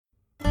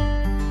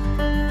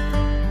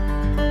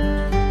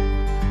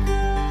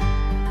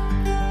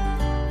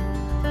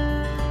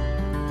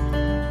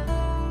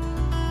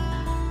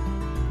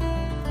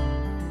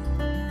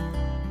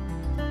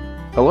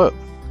Hello,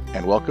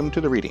 and welcome to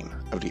the reading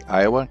of the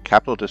Iowa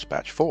Capitol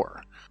Dispatch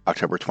for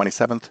October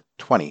 27th,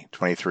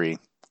 2023.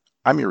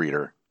 I'm your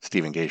reader,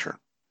 Stephen Gazier.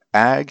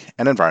 Ag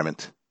and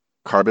Environment,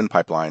 Carbon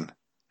Pipeline.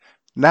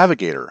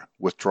 Navigator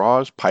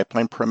withdraws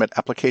pipeline permit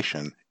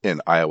application in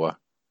Iowa.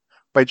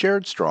 By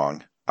Jared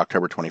Strong,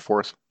 October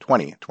 24th,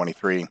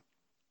 2023.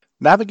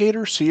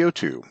 Navigator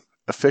CO2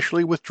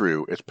 officially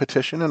withdrew its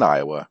petition in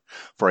Iowa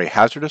for a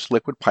hazardous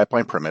liquid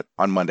pipeline permit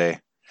on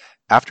Monday,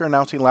 after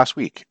announcing last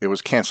week it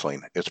was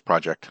canceling its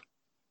project.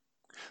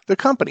 The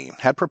company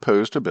had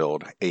proposed to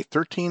build a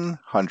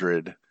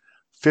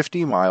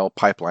 1,350-mile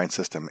pipeline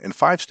system in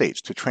 5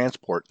 states to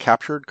transport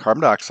captured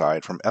carbon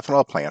dioxide from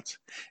ethanol plants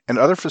and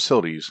other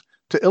facilities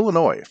to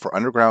Illinois for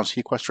underground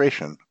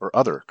sequestration or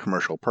other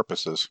commercial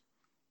purposes.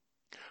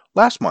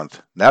 Last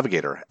month,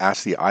 Navigator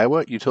asked the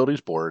Iowa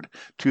Utilities Board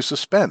to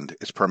suspend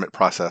its permit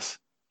process.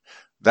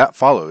 That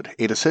followed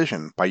a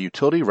decision by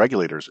utility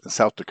regulators in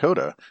South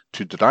Dakota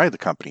to deny the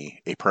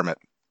company a permit.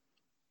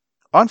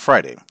 On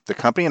Friday, the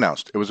company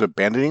announced it was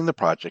abandoning the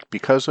project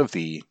because of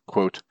the,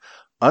 quote,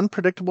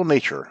 unpredictable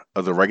nature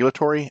of the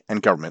regulatory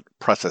and government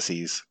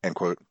processes, end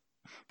quote.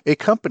 A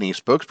company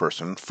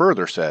spokesperson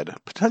further said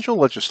potential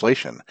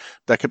legislation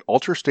that could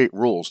alter state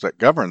rules that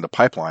govern the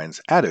pipelines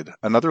added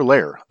another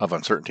layer of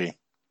uncertainty.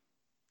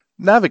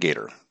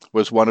 Navigator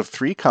was one of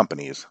 3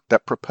 companies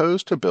that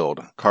proposed to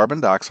build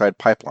carbon dioxide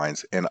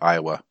pipelines in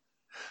Iowa.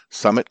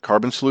 Summit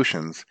Carbon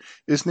Solutions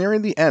is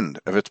nearing the end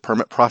of its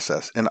permit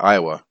process in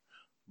Iowa,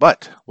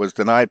 but was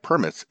denied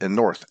permits in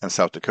North and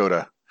South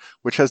Dakota,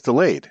 which has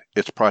delayed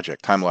its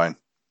project timeline.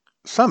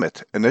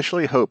 Summit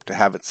initially hoped to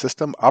have its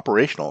system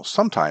operational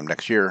sometime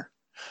next year,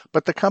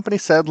 but the company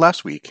said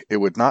last week it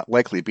would not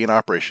likely be in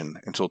operation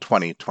until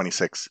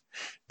 2026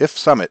 if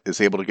Summit is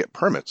able to get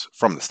permits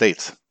from the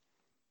states.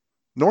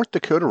 North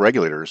Dakota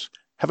regulators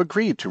have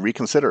agreed to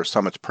reconsider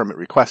Summit's permit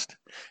request,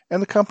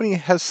 and the company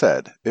has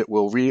said it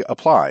will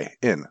reapply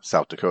in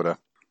South Dakota.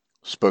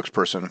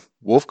 Spokesperson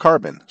Wolf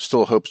Carbon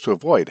still hopes to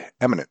avoid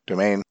eminent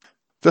domain.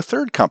 The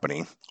third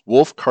company,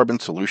 Wolf Carbon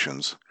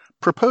Solutions,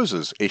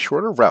 proposes a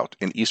shorter route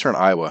in eastern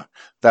Iowa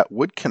that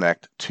would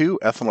connect 2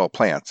 ethanol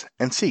plants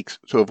and seeks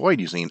to avoid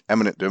using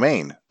eminent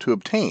domain to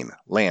obtain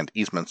land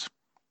easements.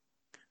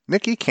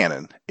 Nikki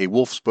Cannon, a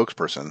Wolf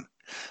spokesperson,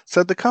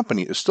 said the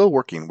company is still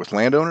working with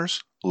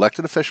landowners,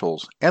 elected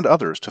officials, and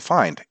others to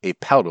find a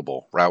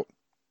palatable route.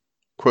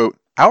 Quote,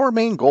 our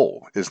main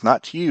goal is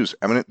not to use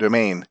eminent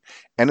domain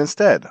and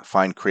instead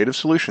find creative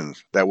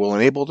solutions that will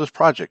enable this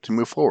project to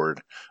move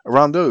forward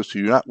around those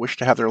who do not wish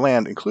to have their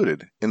land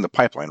included in the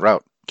pipeline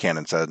route,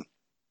 Cannon said.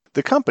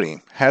 The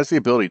company has the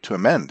ability to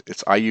amend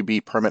its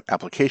IUB permit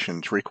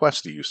application to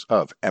request the use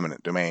of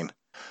eminent domain.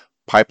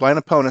 Pipeline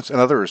opponents and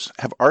others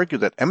have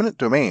argued that eminent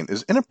domain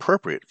is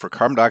inappropriate for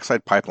carbon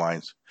dioxide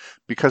pipelines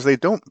because they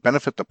don't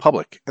benefit the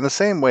public in the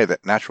same way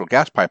that natural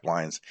gas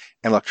pipelines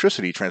and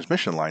electricity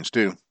transmission lines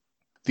do.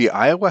 The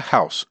Iowa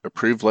House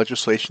approved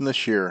legislation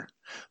this year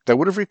that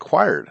would have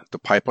required the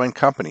pipeline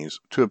companies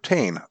to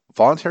obtain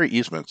voluntary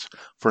easements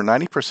for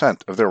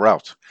 90% of their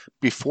routes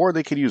before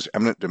they could use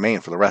eminent domain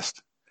for the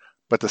rest,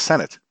 but the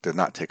Senate did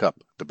not take up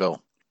the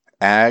bill.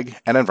 Ag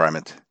and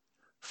Environment.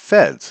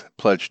 Feds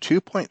pledged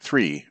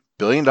 $2.3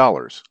 billion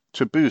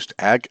to boost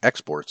ag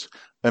exports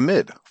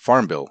amid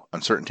Farm Bill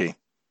uncertainty.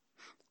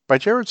 By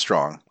Jared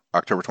Strong,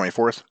 October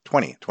 24th,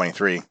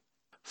 2023.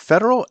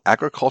 Federal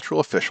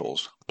agricultural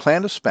officials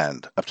plan to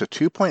spend up to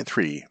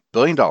 $2.3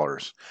 billion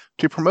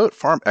to promote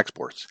farm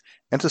exports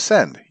and to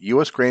send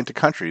U.S. grain to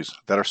countries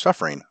that are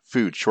suffering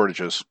food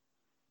shortages.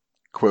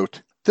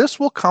 Quote, this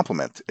will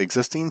complement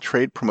existing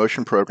trade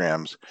promotion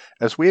programs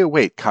as we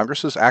await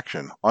Congress's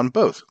action on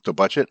both the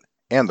budget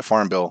and the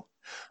Farm Bill,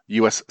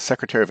 U.S.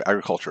 Secretary of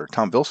Agriculture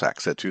Tom Vilsack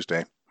said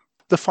Tuesday.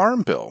 The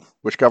Farm Bill,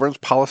 which governs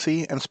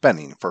policy and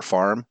spending for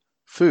farm,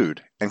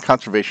 food, and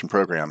conservation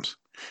programs,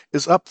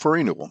 is up for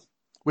renewal,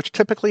 which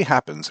typically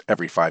happens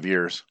every 5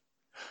 years.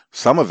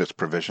 Some of its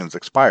provisions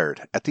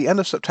expired at the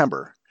end of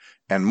September,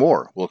 and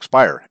more will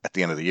expire at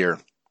the end of the year.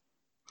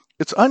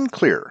 It's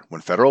unclear when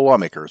federal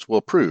lawmakers will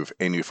approve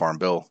a new farm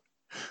bill.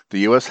 The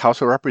U.S.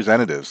 House of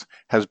Representatives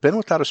has been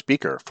without a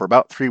speaker for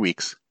about 3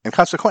 weeks and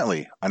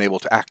consequently unable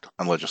to act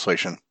on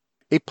legislation.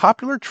 A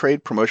popular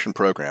trade promotion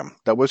program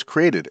that was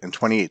created in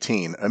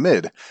 2018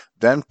 amid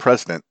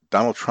then-President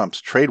Donald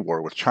Trump's trade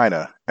war with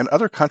China and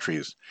other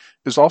countries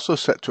is also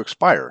set to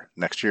expire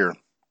next year.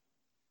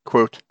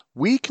 Quote,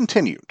 we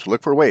continue to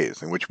look for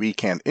ways in which we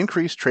can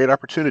increase trade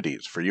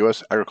opportunities for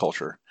U.S.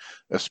 agriculture,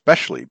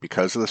 especially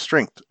because of the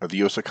strength of the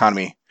U.S.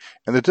 economy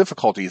and the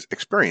difficulties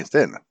experienced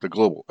in the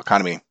global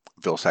economy,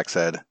 Vilsack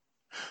said.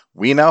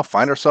 We now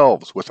find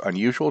ourselves with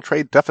unusual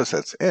trade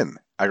deficits in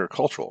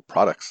agricultural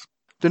products.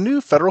 The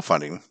new federal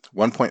funding,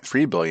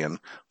 $1.3 billion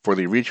for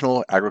the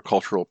Regional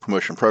Agricultural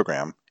Promotion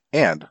Program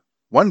and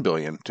 $1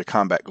 billion to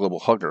combat global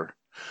hunger,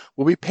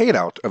 will be paid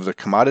out of the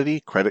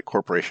Commodity Credit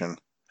Corporation,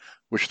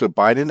 which the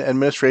Biden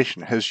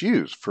administration has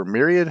used for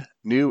myriad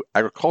new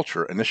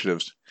agriculture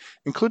initiatives,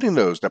 including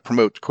those that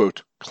promote,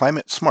 quote,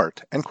 climate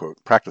smart, end quote,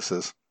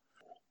 practices.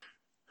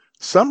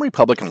 Some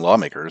Republican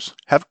lawmakers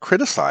have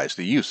criticized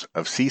the use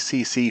of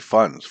CCC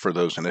funds for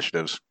those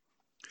initiatives.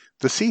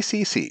 The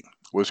CCC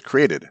was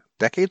created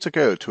decades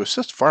ago to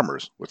assist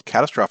farmers with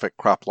catastrophic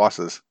crop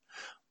losses,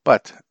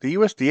 but the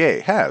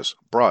USDA has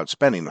broad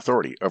spending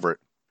authority over it.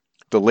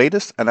 The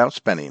latest announced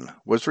spending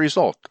was the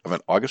result of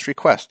an August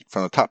request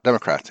from the top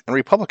Democrat and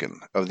Republican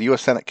of the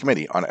U.S. Senate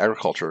Committee on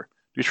Agriculture,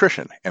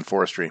 Nutrition, and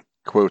Forestry.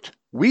 Quote,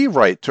 "We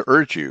write to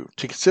urge you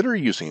to consider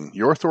using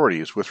your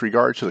authorities with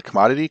regard to the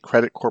Commodity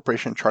Credit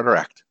Corporation Charter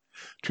Act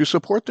to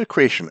support the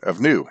creation of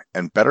new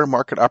and better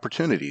market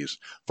opportunities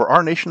for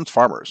our nation's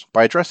farmers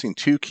by addressing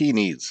two key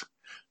needs: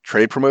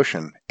 trade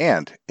promotion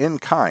and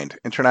in-kind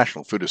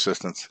international food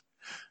assistance."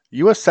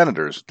 U.S.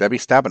 Senators Debbie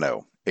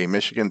Stabenow, a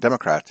Michigan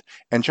Democrat,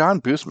 and John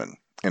Boozman,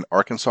 an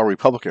Arkansas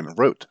Republican,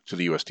 wrote to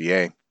the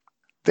USDA.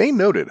 They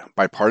noted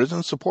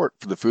bipartisan support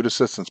for the food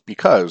assistance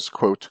because,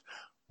 quote,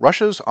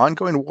 "Russia's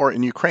ongoing war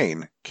in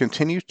Ukraine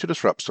continues to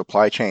disrupt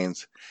supply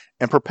chains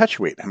and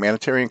perpetuate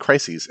humanitarian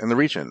crises in the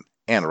region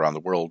and around the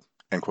world,"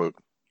 end quote.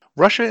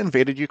 Russia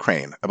invaded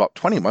Ukraine about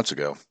 20 months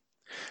ago.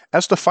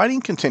 As the fighting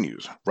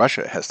continues,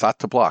 Russia has sought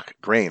to block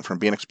grain from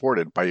being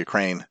exported by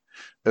Ukraine,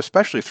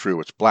 especially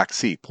through its Black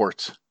Sea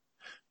ports.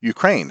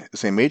 Ukraine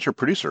is a major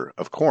producer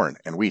of corn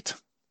and wheat.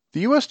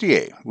 The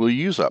USDA will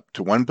use up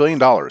to $1 billion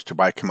to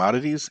buy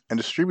commodities and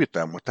distribute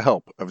them with the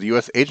help of the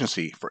U.S.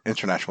 Agency for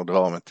International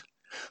Development,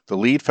 the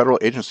lead federal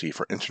agency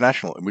for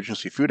international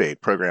emergency food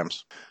aid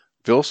programs.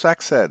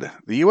 Vilsack said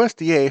the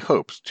USDA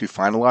hopes to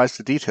finalize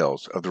the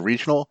details of the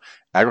Regional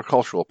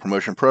Agricultural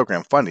Promotion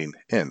Program funding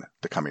in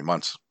the coming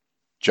months.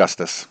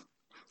 Justice.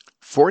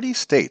 40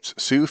 states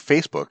sue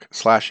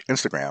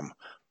Facebook/Instagram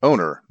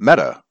owner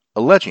Meta,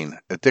 alleging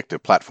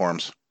addictive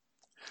platforms.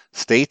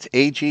 State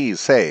AGs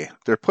say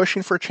they're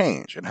pushing for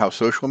change in how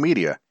social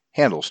media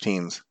handles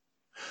teens.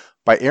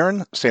 By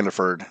Aaron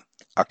Sandiford,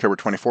 October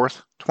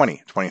 24th,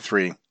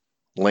 2023.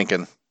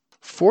 Lincoln.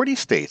 40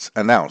 states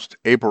announced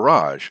a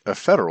barrage of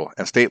federal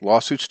and state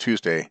lawsuits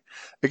Tuesday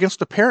against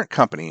the parent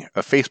company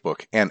of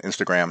Facebook and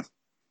Instagram.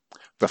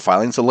 The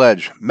filings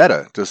allege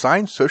Meta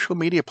designed social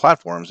media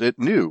platforms it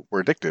knew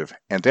were addictive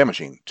and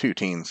damaging to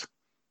teens.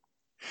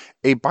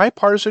 A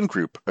bipartisan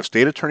group of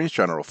state attorneys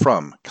general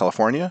from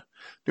California,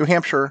 New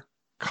Hampshire,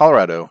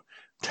 Colorado,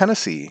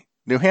 Tennessee,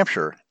 New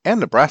Hampshire, and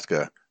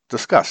Nebraska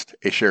discussed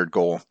a shared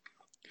goal.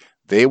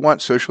 They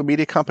want social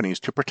media companies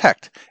to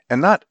protect and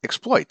not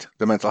exploit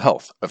the mental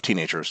health of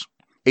teenagers.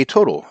 A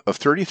total of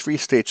 33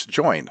 states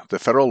joined the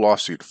federal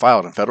lawsuit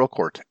filed in federal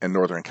court in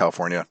Northern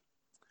California.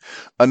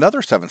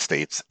 Another 7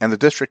 states and the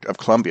District of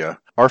Columbia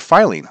are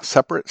filing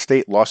separate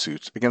state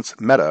lawsuits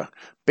against Meta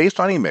based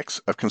on a mix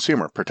of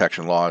consumer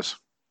protection laws.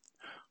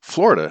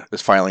 Florida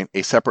is filing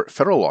a separate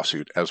federal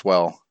lawsuit as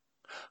well.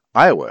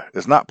 Iowa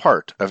is not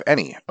part of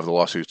any of the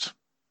lawsuits.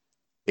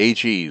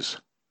 AGs.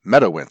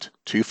 Meta went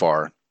too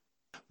far.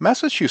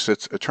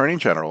 Massachusetts Attorney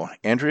General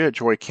Andrea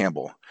Joy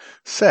Campbell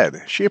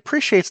said she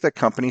appreciates that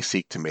companies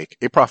seek to make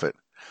a profit,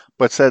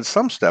 but said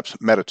some steps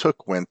Meta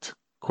took went,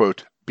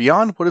 quote,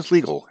 "beyond what is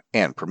legal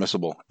and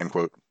permissible," end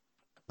quote.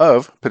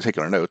 Of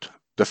particular note,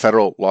 the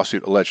federal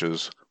lawsuit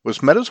alleges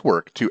was Meta's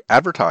work to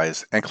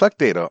advertise and collect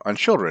data on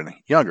children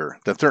younger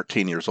than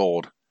 13 years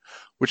old,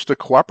 which the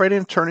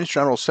cooperating attorneys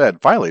general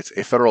said violates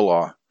a federal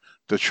law,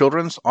 the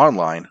Children's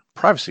Online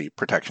Privacy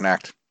Protection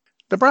Act.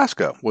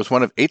 Nebraska was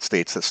one of 8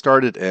 states that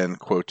started an,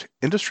 quote,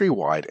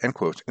 industry-wide, end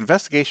quote,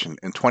 investigation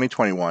in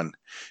 2021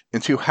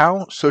 into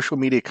how social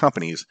media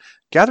companies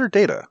gather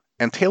data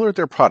and tailor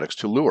their products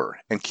to lure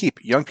and keep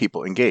young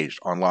people engaged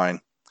online,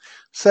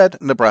 said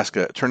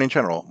Nebraska Attorney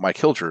General Mike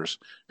Hilgers,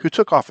 who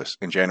took office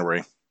in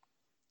January.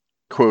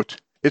 Quote,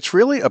 "It's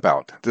really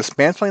about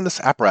dismantling this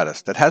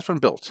apparatus that has been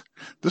built,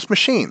 this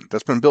machine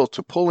that's been built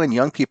to pull in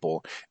young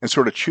people and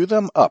sort of chew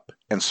them up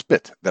and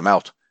spit them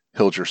out,"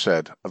 Hilger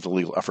said of the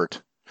legal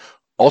effort.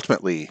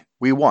 "Ultimately,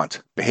 we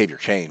want behavior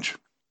change."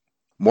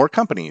 More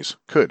companies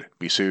could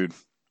be sued.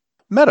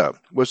 Meta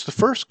was the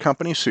first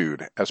company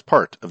sued as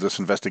part of this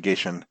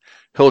investigation,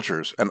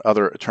 Hilgers and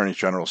other attorneys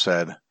general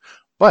said,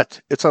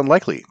 but it's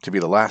unlikely to be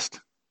the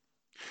last.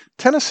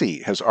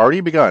 Tennessee has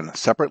already begun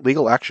separate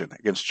legal action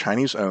against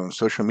Chinese-owned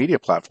social media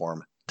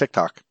platform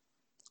TikTok.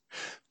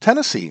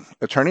 Tennessee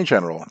Attorney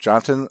General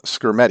Jonathan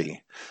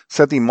Skrmetti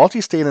said the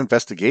multi-state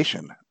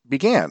investigation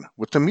began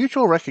with the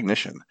mutual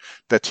recognition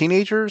that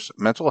teenagers'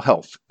 mental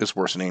health is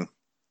worsening.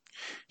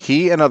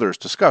 He and others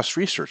discussed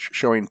research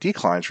showing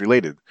declines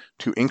related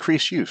to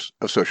increased use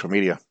of social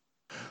media.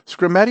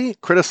 Skrmetti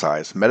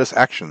criticized Meta's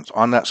actions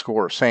on that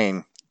score,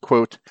 saying,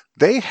 quote,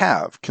 "They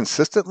have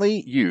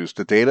consistently used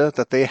the data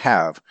that they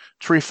have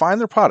to refine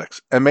their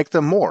products and make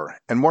them more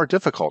and more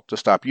difficult to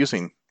stop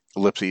using.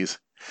 Ellipses.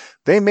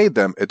 They made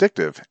them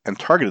addictive and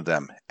targeted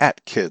them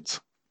at kids."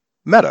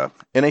 Meta,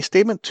 in a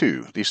statement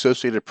to the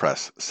Associated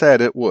Press,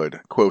 said it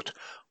would, quote,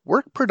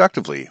 "work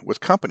productively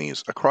with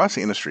companies across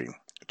the industry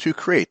to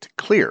create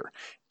clear,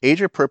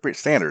 age-appropriate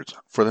standards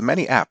for the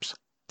many apps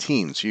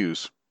teens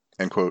use,"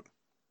 end quote.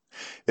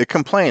 It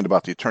complained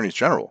about the attorneys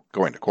general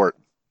going to court.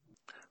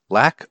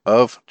 Lack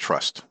of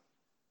trust.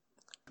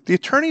 The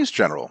attorneys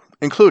general,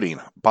 including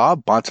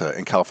Bob Bonta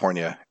in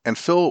California and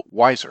Phil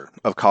Weiser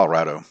of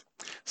Colorado,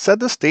 said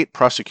the state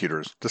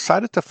prosecutors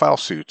decided to file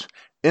suit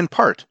in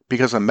part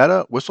because a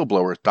Meta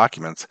whistleblower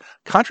documents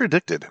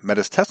contradicted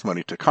Meta's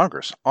testimony to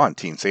Congress on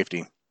teen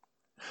safety.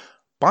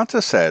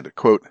 Bonta said,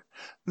 quote,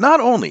 "Not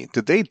only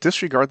did they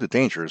disregard the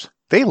dangers,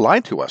 they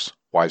lied to us,"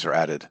 Weiser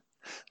added.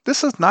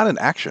 "This is not an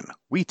action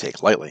we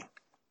take lightly."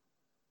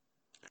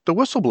 The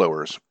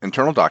whistleblowers,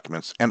 internal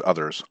documents, and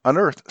others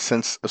unearthed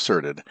since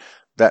asserted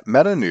that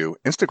Meta knew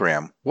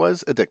Instagram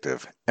was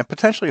addictive and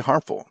potentially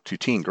harmful to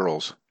teen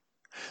girls.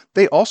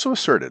 They also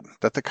asserted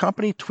that the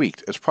company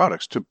tweaked its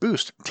products to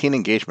boost teen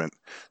engagement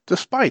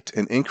despite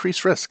an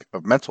increased risk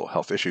of mental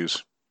health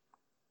issues.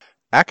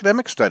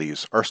 Academic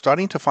studies are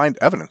starting to find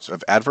evidence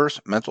of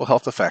adverse mental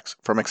health effects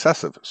from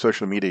excessive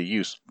social media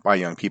use by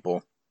young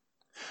people.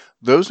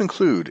 Those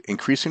include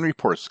increasing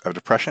reports of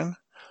depression,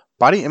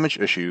 body image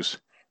issues,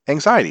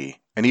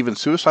 anxiety, and even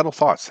suicidal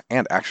thoughts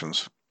and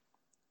actions.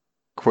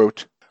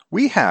 Quote,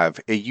 "We have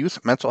a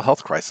youth mental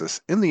health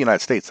crisis in the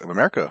United States of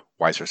America,"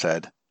 Weiser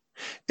said.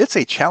 "It's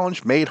a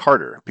challenge made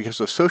harder because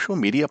of social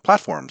media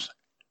platforms.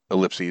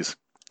 Ellipses.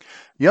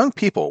 Young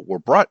people were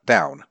brought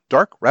down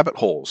dark rabbit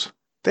holes.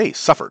 They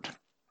suffered.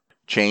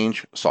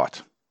 Change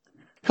sought."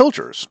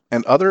 Hilgers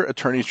and other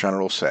attorneys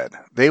general said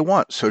they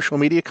want social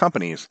media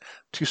companies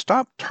to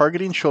stop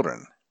targeting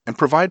children and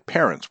provide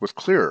parents with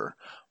clearer,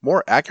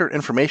 more accurate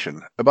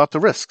information about the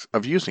risks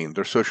of using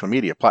their social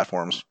media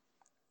platforms.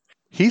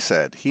 He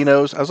said he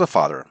knows as a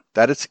father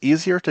that it's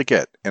easier to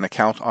get an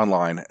account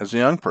online as a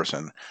young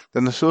person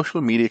than the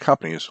social media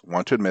companies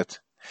want to admit,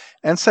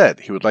 and said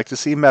he would like to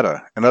see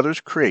Meta and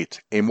others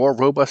create a more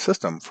robust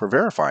system for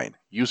verifying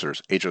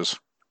users' ages.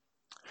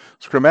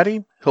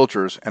 Scrimeti,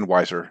 Hilgers, and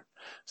Weiser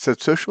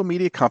said social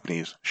media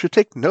companies should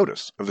take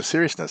notice of the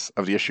seriousness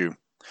of the issue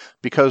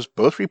because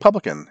both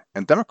Republican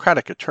and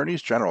Democratic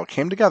attorneys general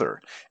came together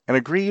and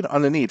agreed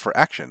on the need for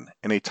action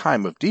in a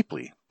time of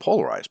deeply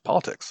polarized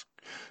politics.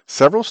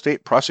 Several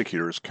state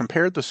prosecutors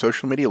compared the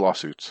social media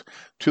lawsuits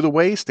to the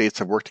way states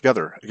have worked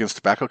together against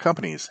tobacco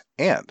companies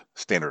and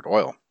Standard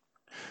Oil.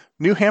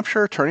 New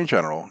Hampshire Attorney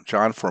General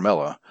John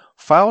Formella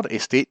filed a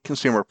state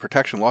consumer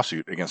protection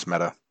lawsuit against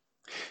Meta.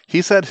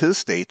 He said his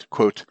state,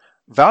 quote,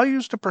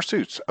 "values the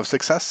pursuits of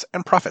success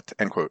and profit,"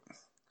 end quote.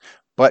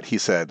 But, he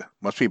said,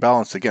 must be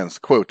balanced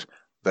against, quote,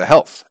 "the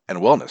health and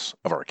wellness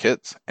of our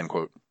kids," end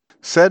quote.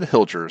 Said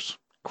Hilgers,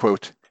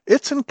 quote,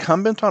 "It's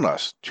incumbent on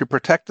us to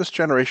protect this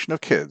generation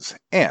of kids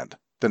and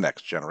the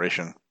next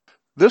generation."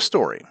 This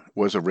story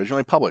was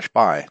originally published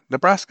by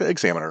Nebraska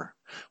Examiner,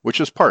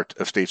 which is part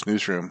of State's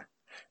Newsroom,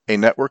 a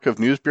network of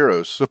news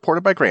bureaus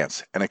supported by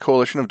grants and a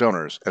coalition of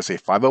donors as a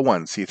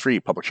 501c3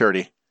 public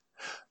charity.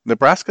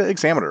 Nebraska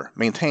Examiner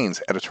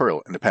maintains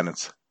editorial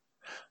independence.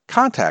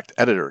 Contact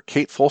editor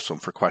Kate Folsom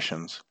for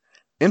questions.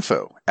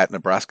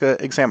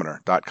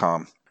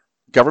 info@nebraskaexaminer.com.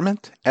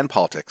 Government and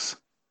politics.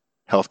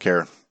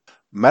 Healthcare.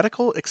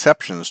 Medical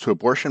exceptions to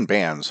abortion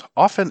bans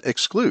often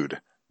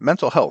exclude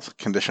mental health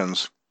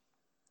conditions.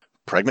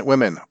 Pregnant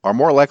women are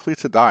more likely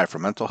to die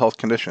from mental health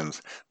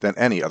conditions than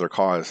any other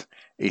cause,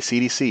 a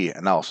CDC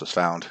analysis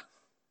found.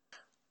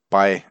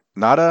 By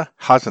Nada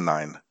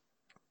Hazenain,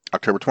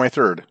 October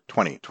 23,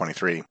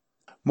 2023.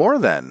 More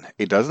than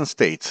a dozen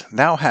states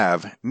now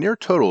have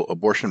near-total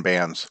abortion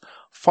bans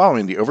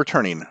following the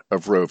overturning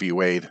of Roe v.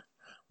 Wade,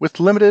 with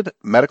limited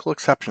medical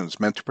exceptions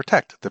meant to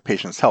protect the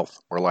patient's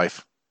health or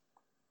life.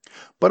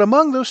 But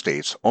among those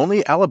states,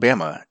 only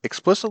Alabama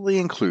explicitly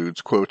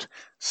includes, quote,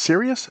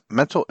 "serious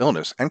mental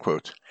illness," end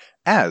quote,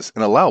 as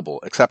an allowable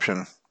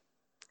exception.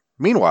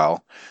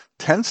 Meanwhile,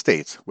 10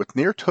 states with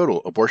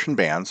near-total abortion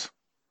bans,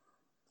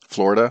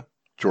 Florida,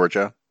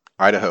 Georgia,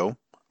 Idaho,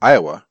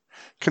 Iowa,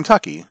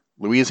 Kentucky,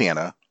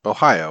 Louisiana,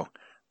 Ohio,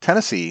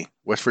 Tennessee,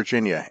 West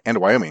Virginia, and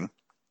Wyoming,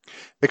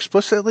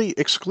 explicitly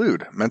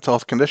exclude mental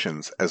health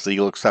conditions as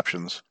legal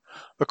exceptions,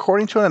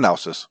 according to an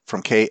analysis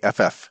from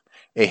KFF,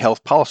 a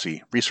health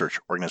policy research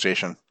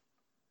organization.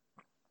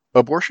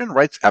 Abortion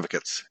rights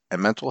advocates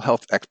and mental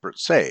health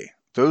experts say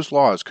those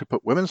laws could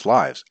put women's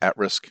lives at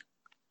risk.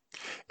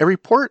 A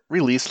report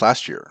released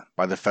last year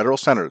by the Federal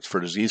Centers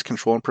for Disease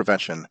Control and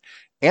Prevention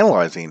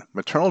analyzing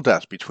maternal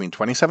deaths between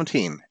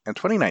 2017 and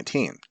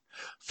 2019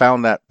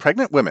 found that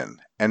pregnant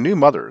women and new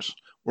mothers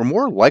were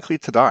more likely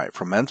to die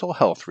from mental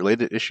health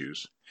related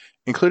issues,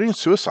 including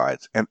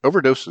suicides and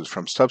overdoses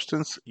from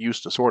substance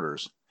use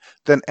disorders,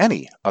 than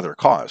any other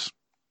cause.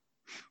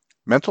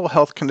 Mental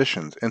health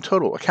conditions in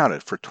total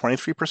accounted for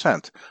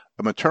 23%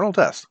 of maternal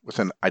deaths with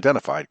an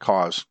identified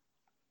cause.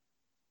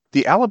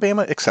 The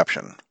Alabama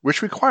exception,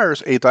 which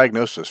requires a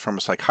diagnosis from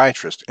a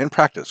psychiatrist in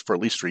practice for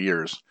at least 3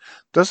 years,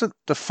 doesn't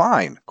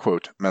define,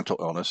 quote, mental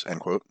illness,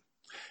 end quote.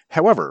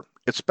 However,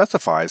 it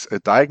specifies a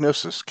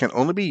diagnosis can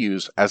only be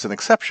used as an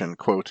exception,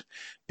 quote,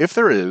 if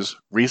there is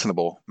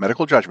reasonable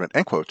medical judgment,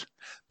 end quote,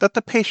 that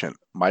the patient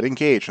might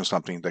engage in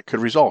something that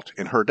could result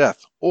in her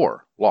death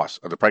or loss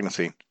of the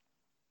pregnancy.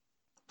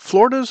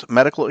 Florida's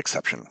medical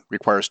exception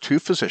requires 2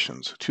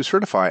 physicians to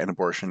certify an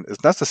abortion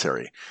is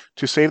necessary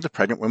to save the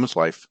pregnant woman's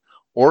life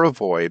or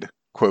avoid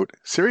quote,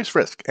 serious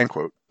risk, end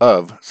quote,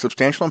 of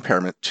substantial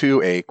impairment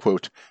to a,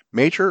 quote,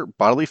 major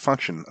bodily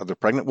function of the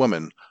pregnant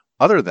woman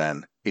other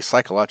than a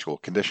psychological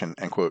condition,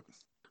 end quote.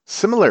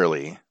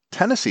 Similarly,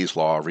 Tennessee's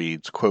law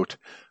reads, quote,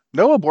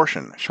 no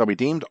abortion shall be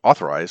deemed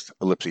authorized,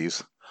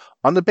 ellipses,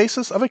 on the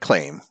basis of a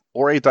claim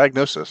or a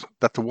diagnosis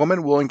that the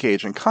woman will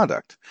engage in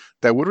conduct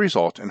that would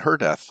result in her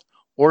death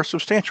or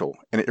substantial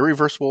and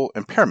irreversible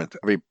impairment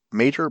of a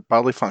major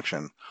bodily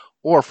function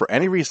or for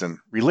any reason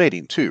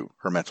relating to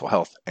her mental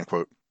health, end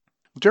quote.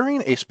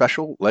 During a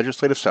special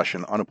legislative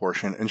session on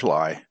abortion in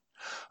July,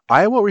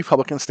 Iowa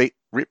Republican State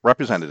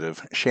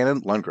Representative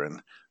Shannon Lundgren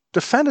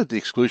defended the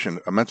exclusion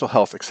of mental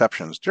health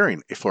exceptions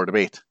during a floor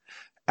debate,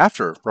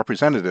 after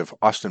Representative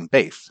Austin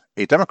Baith,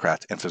 a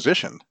Democrat and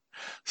physician,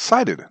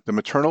 cited the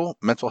maternal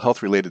mental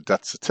health-related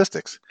death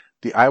statistics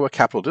the Iowa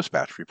Capitol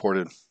Dispatch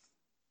reported.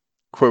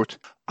 Quote,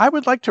 I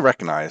would like to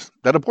recognize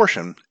that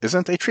abortion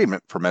isn't a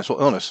treatment for mental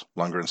illness,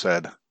 Lundgren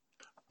said.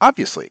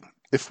 Obviously,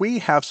 if we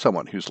have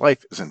someone whose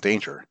life is in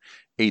danger,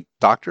 a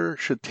doctor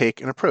should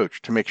take an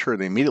approach to make sure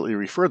they immediately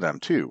refer them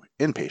to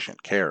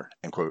inpatient care,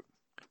 end quote.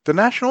 The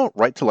National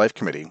Right to Life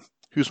Committee,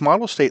 whose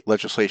model state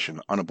legislation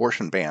on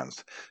abortion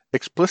bans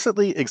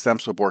explicitly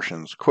exempts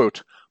abortions,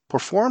 quote,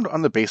 performed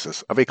on the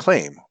basis of a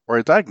claim or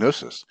a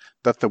diagnosis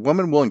that the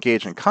woman will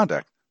engage in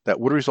conduct that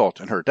would result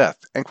in her death,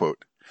 end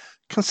quote,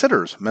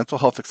 considers mental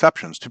health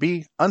exceptions to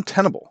be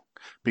untenable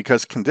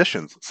because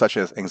conditions such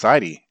as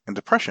anxiety and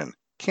depression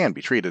can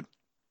be treated.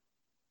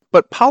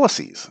 But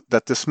policies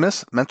that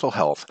dismiss mental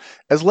health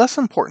as less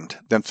important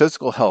than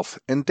physical health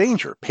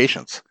endanger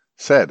patients,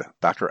 said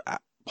Dr.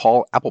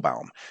 Paul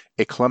Applebaum,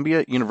 a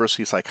Columbia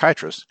University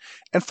psychiatrist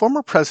and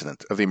former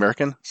president of the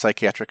American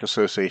Psychiatric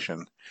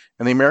Association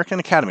and the American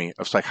Academy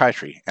of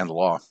Psychiatry and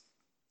Law.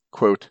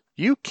 Quote,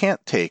 you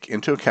can't take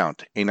into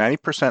account a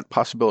 90%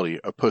 possibility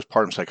of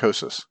postpartum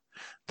psychosis.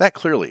 That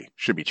clearly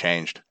should be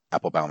changed,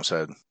 Applebaum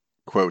said.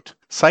 Quote,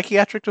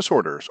 psychiatric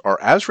disorders are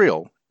as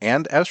real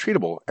and as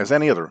treatable as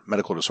any other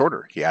medical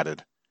disorder, he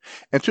added,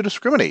 and to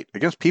discriminate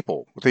against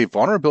people with a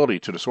vulnerability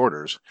to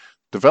disorders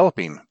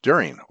developing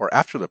during or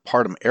after the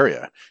partum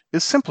area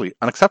is simply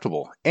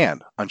unacceptable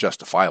and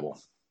unjustifiable.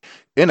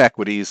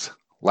 Inequities,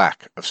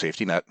 lack of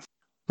safety net.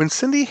 When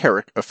Cindy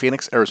Herrick of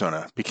Phoenix,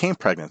 Arizona became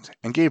pregnant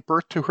and gave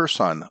birth to her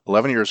son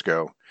 11 years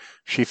ago,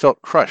 she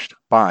felt crushed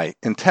by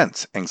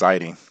intense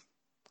anxiety.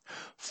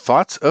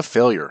 Thoughts of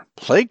failure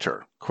plagued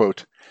her.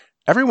 Quote,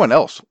 everyone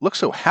else looked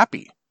so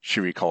happy, she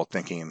recalled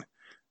thinking.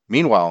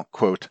 Meanwhile,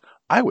 quote,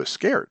 I was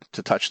scared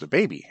to touch the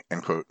baby,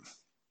 end quote.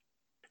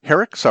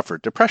 Herrick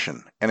suffered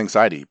depression and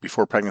anxiety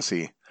before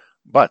pregnancy,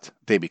 but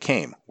they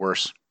became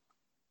worse.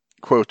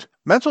 Quote,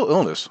 mental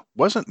illness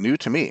wasn't new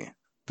to me.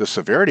 The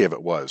severity of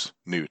it was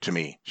new to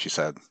me, she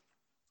said.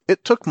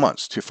 It took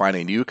months to find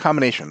a new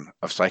combination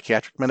of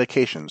psychiatric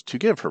medications to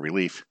give her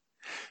relief.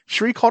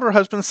 She recalled her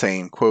husband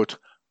saying, quote,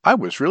 I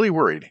was really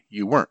worried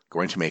you weren't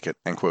going to make it,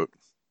 end quote.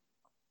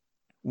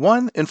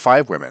 1 in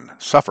 5 women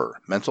suffer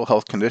mental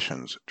health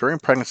conditions during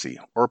pregnancy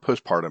or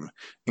postpartum,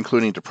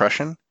 including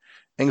depression,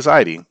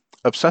 anxiety,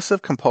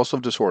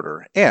 obsessive-compulsive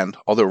disorder, and,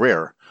 although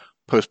rare,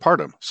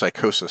 postpartum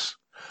psychosis,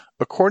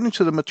 according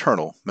to the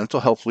Maternal Mental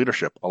Health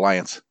Leadership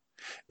Alliance,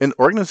 an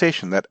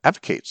organization that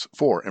advocates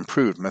for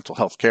improved mental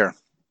health care.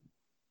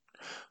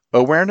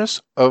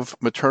 Awareness of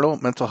maternal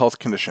mental health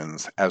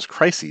conditions as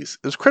crises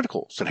is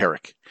critical, said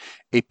Herrick,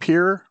 a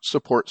peer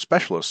support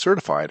specialist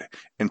certified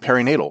in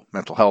perinatal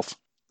mental health.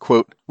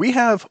 Quote, we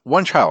have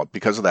 1 child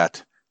because of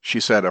that, she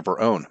said of her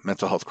own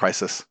mental health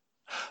crisis.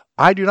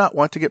 I do not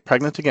want to get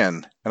pregnant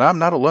again, and I'm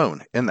not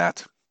alone in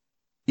that.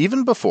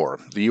 Even before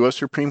the U.S.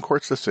 Supreme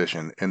Court's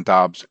decision in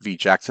Dobbs v.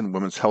 Jackson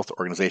Women's Health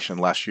Organization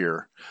last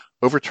year,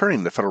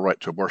 overturning the federal right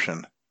to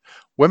abortion,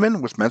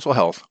 women with mental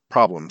health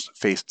problems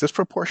face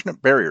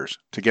disproportionate barriers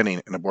to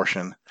getting an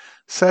abortion,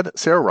 said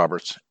Sarah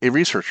Roberts, a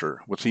researcher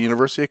with the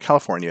University of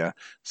California,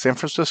 San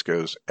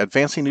Francisco's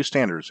Advancing New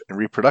Standards in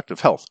Reproductive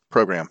Health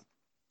program.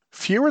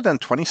 Fewer than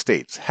 20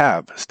 states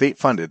have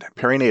state-funded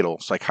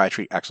perinatal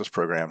psychiatry access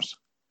programs.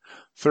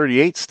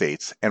 38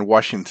 states and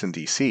Washington,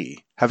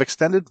 D.C. have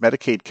extended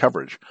Medicaid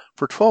coverage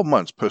for 12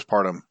 months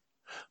postpartum,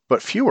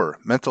 but fewer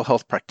mental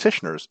health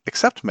practitioners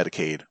accept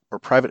Medicaid or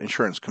private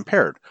insurance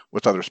compared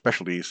with other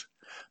specialties,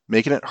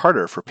 making it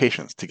harder for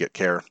patients to get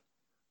care.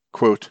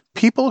 Quote,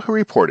 people who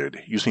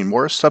reported using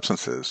more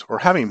substances or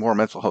having more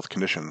mental health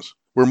conditions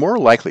were more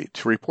likely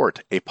to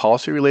report a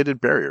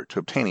policy-related barrier to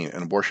obtaining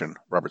an abortion,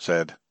 Roberts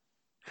said.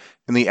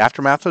 In the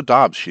aftermath of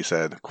Dobbs, she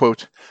said,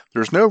 quote,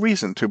 there's no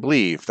reason to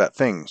believe that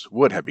things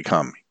would have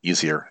become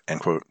easier,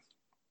 end quote.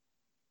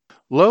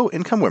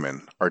 Low-income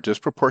women are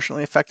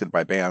disproportionately affected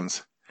by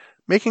bans,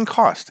 making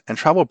cost and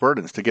travel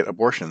burdens to get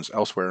abortions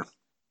elsewhere.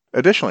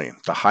 Additionally,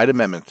 the Hyde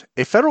Amendment,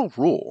 a federal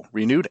rule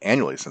renewed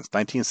annually since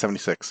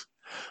 1976,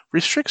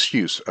 restricts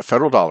use of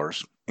federal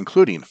dollars,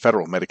 including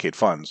federal Medicaid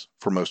funds,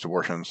 for most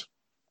abortions.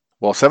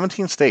 While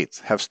 17 states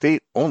have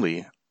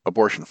state-only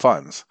abortion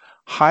funds,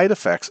 Hyde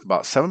affects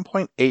about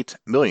 7.8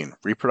 million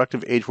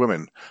reproductive age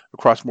women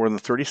across more than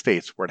 30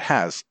 states where it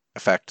has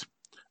effect,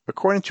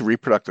 according to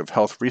reproductive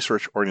health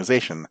research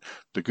organization,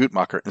 the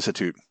Guttmacher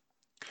Institute.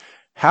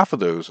 Half of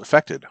those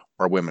affected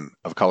are women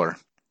of color.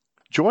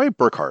 Joy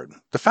Burkhardt,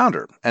 the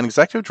founder and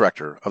executive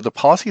director of the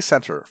Policy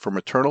Center for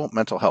Maternal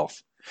Mental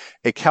Health,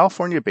 a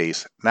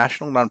California-based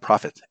national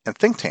nonprofit and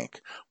think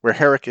tank where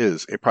Herrick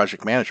is a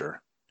project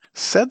manager,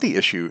 said the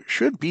issue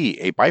should be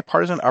a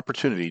bipartisan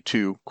opportunity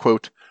to,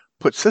 quote,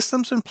 put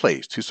systems in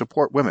place to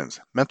support women's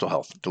mental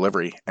health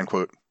delivery, end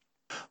quote.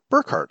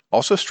 Burkhardt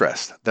also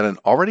stressed that an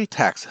already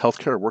taxed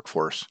healthcare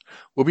workforce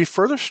will be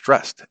further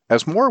stressed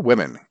as more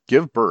women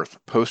give birth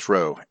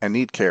post-Roe and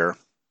need care.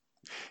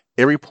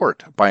 A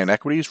report by an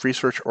equities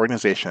research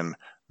organization,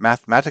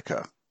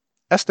 Mathematica,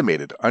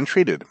 estimated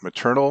untreated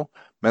maternal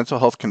mental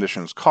health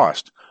conditions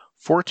cost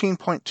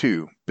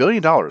 $14.2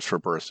 billion for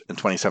births in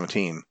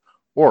 2017,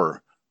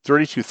 or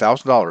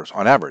 $32,000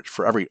 on average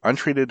for every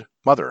untreated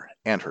mother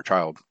and her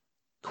child.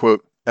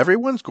 Quote,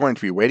 everyone's going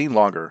to be waiting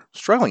longer,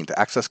 struggling to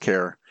access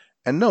care,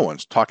 and no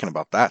one's talking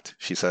about that,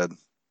 she said.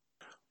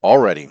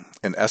 Already,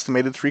 an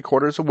estimated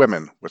 3/4 of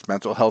women with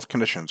mental health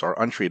conditions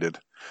are untreated,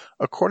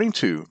 according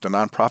to the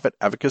nonprofit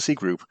advocacy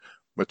group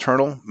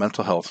Maternal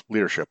Mental Health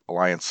Leadership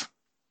Alliance.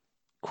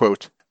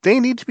 Quote, they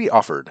need to be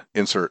offered,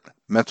 insert,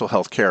 mental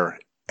health care,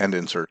 and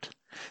insert,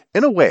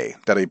 in a way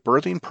that a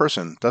birthing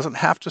person doesn't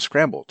have to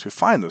scramble to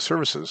find those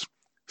services,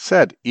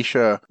 said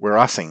Isha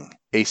Weerasinghe,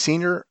 a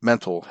senior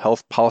mental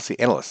health policy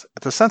analyst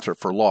at the Center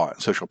for Law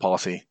and Social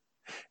Policy,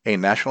 a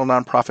national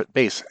nonprofit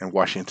based in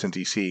Washington,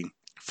 D.C.,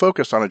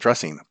 focused on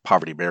addressing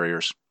poverty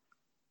barriers.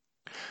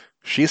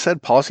 She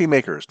said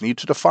policymakers need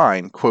to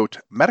define, quote,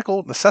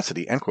 medical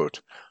necessity, end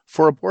quote,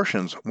 for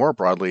abortions more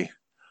broadly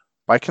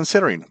by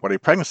considering what a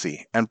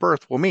pregnancy and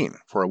birth will mean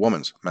for a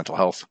woman's mental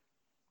health.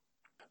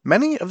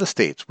 Many of the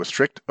states with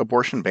strict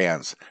abortion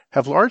bans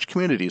have large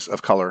communities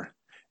of color,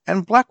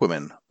 and Black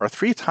women are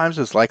 3 times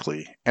as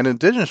likely and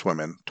Indigenous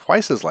women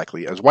twice as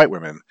likely as white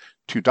women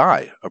to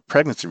die of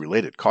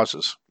pregnancy-related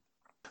causes.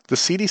 The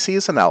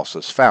CDC's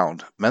analysis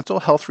found mental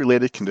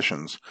health-related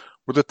conditions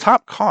were the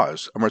top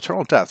cause of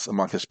maternal deaths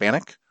among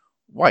Hispanic,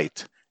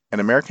 white, and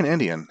American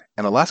Indian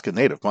and Alaska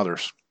Native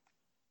mothers.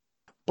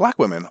 Black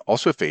women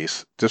also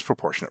face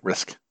disproportionate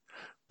risk,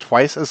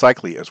 twice as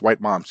likely as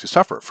white moms to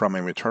suffer from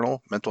a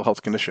maternal mental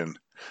health condition,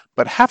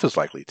 but half as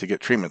likely to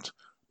get treatment,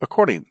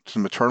 according to the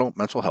Maternal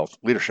Mental Health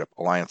Leadership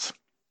Alliance.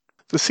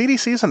 The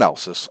CDC's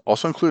analysis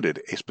also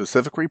included a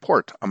specific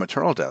report on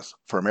maternal deaths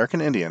for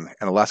American Indian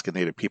and Alaska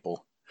Native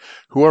people,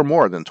 who are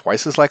more than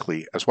twice as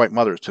likely as white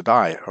mothers to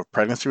die of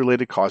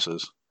pregnancy-related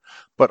causes,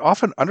 but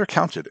often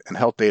undercounted in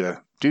health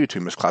data due to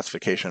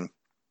misclassification.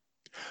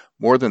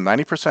 More than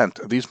 90%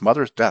 of these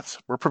mothers' deaths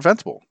were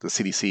preventable, the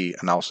CDC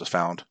analysis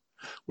found,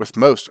 with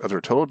most of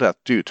their total death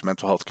due to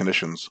mental health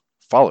conditions,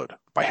 followed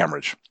by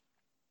hemorrhage.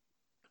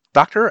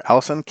 Dr.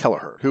 Allison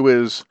Kelleher, who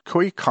is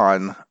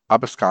Koikan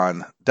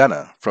Abaskan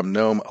Dena from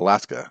Nome,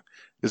 Alaska,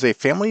 is a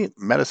family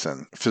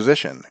medicine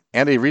physician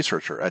and a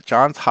researcher at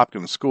Johns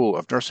Hopkins School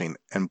of Nursing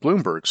and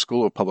Bloomberg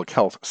School of Public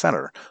Health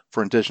Center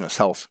for Indigenous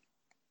Health.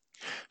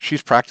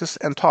 She's practiced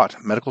and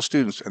taught medical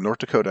students in North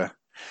Dakota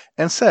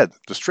and said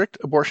the strict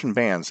abortion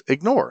bans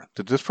ignore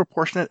the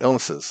disproportionate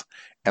illnesses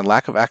and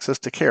lack of access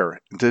to care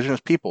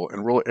Indigenous people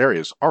in rural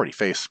areas already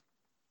face.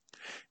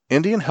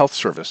 Indian Health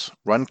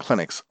Service-run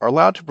clinics are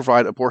allowed to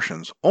provide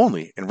abortions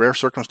only in rare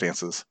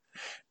circumstances,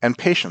 and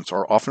patients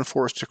are often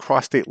forced to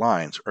cross state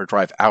lines or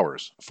drive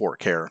hours for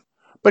care.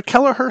 But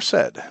Kelleher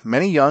said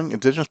many young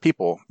Indigenous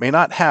people may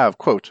not have,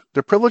 quote,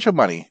 the privilege of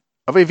money,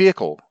 of a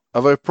vehicle,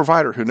 of a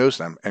provider who knows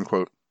them, end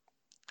quote.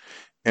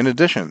 In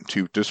addition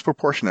to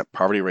disproportionate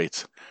poverty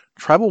rates,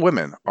 tribal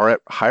women are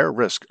at higher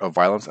risk of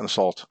violence and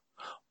assault,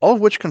 all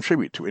of which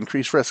contribute to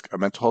increased risk of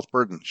mental health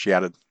burden, she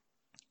added.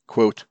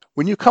 Quote,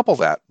 when you couple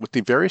that with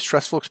the very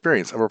stressful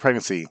experience of a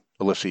pregnancy,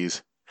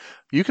 ellipses,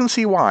 you can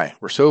see why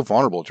we're so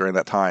vulnerable during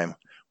that time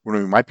when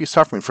we might be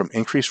suffering from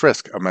increased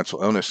risk of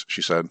mental illness,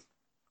 she said.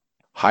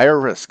 Higher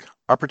risk,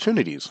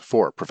 opportunities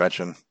for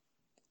prevention.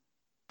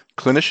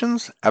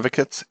 Clinicians,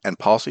 advocates, and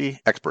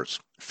policy experts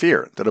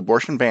fear that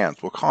abortion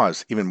bans will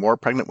cause even more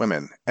pregnant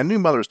women and new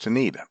mothers to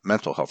need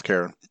mental health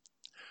care.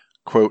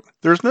 Quote,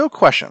 there is no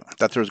question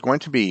that there is going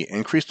to be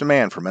increased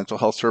demand for mental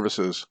health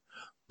services,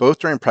 both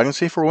during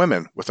pregnancy for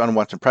women with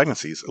unwanted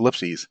pregnancies,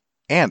 ellipses,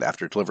 and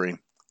after delivery,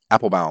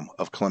 Applebaum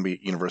of Columbia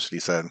University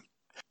said.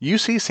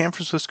 UC San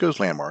Francisco's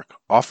landmark,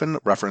 often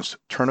referenced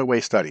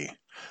Turnaway study,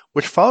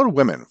 which followed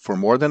women for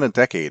more than a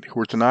decade who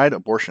were denied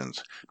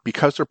abortions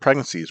because their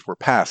pregnancies were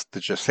past the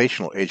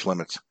gestational age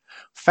limits,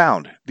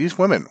 found these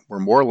women were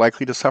more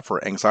likely to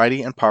suffer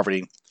anxiety and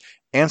poverty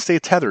and stay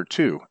tethered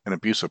to an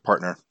abusive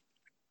partner.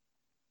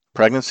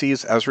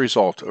 Pregnancies as a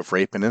result of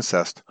rape and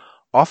incest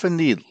often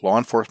need law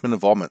enforcement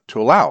involvement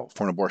to allow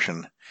for an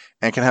abortion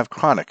and can have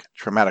chronic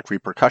traumatic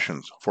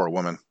repercussions for a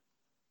woman.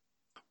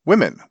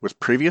 Women with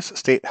previous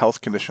state health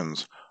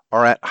conditions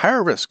are at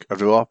higher risk of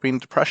developing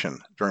depression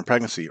during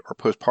pregnancy or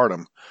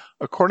postpartum,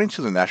 according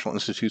to the National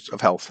Institutes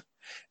of Health.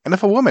 And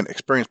if a woman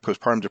experienced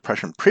postpartum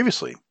depression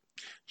previously,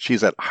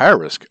 she's at higher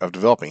risk of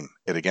developing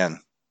it again.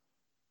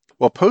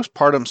 While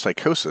postpartum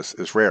psychosis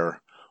is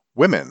rare,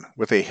 Women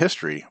with a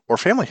history or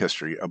family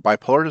history of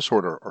bipolar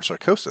disorder or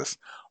psychosis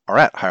are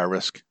at higher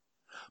risk.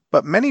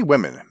 But many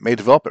women may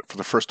develop it for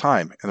the first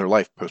time in their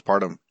life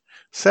postpartum,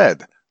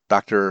 said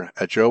Dr.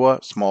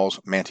 Adjoa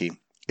Smalls-Manty,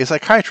 a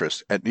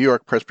psychiatrist at New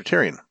York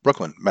Presbyterian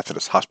Brooklyn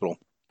Methodist Hospital.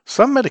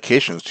 Some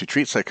medications to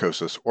treat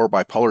psychosis or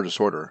bipolar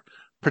disorder,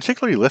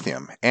 particularly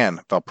lithium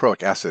and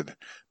valproic acid,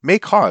 may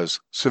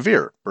cause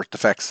severe birth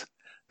defects,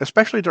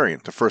 especially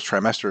during the first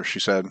trimester, she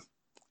said.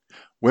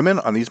 Women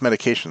on these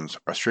medications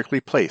are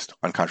strictly placed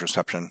on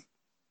contraception,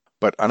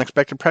 but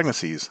unexpected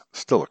pregnancies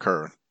still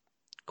occur.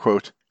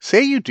 Quote,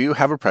 say you do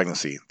have a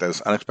pregnancy that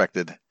is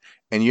unexpected,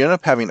 and you end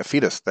up having a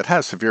fetus that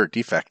has severe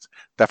defects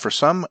that for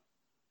some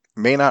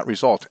may not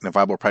result in a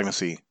viable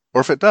pregnancy,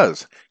 or if it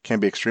does, can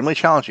be extremely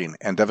challenging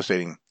and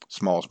devastating,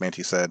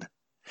 Smalls-Manty said.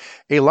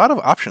 A lot of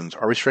options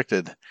are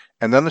restricted,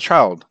 and then the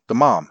child, the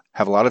mom,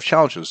 have a lot of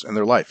challenges in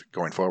their life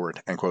going forward,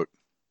 end quote.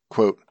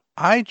 Quote,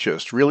 I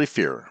just really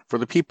fear for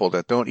the people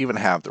that don't even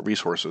have the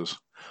resources,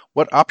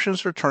 what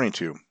options they're turning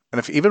to, and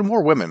if even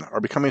more women are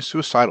becoming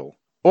suicidal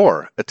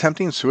or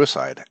attempting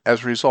suicide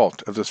as a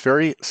result of this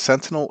very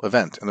sentinel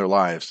event in their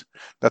lives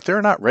that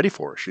they're not ready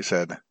for, she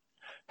said.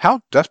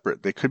 How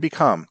desperate they could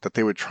become that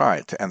they would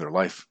try to end their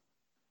life.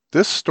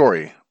 This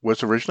story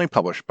was originally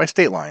published by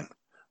Stateline,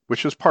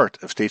 which is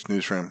part of State's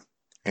Newsroom,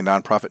 a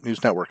nonprofit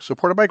news network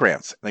supported by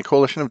grants and a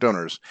coalition of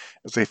donors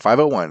as a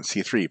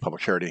 501c3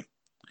 public charity.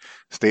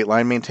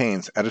 Stateline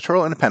maintains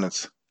editorial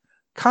independence.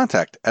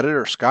 Contact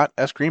editor Scott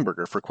S.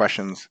 Greenberger for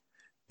questions.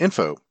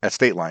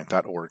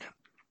 info@stateline.org.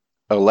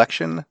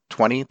 Election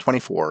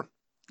 2024,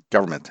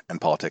 Government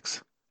and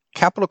Politics.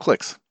 Capital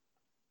Clicks.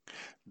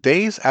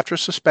 Days after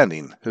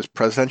suspending his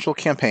presidential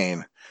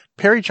campaign,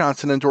 Perry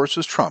Johnson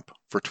endorses Trump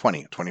for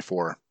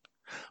 2024.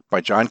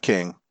 By John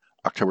King,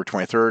 October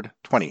 23,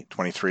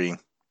 2023.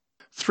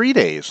 3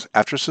 days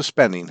after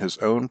suspending his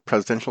own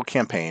presidential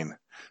campaign,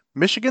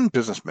 Michigan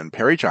businessman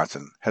Perry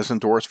Johnson has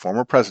endorsed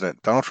former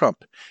President Donald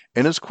Trump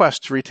in his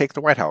quest to retake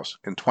the White House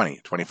in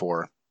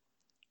 2024.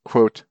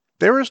 Quote,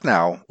 there is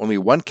now only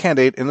one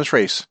candidate in this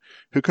race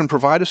who can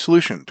provide a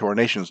solution to our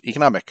nation's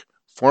economic,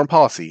 foreign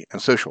policy,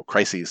 and social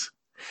crises,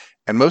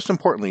 and most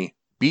importantly,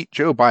 beat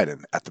Joe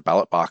Biden at the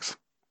ballot box.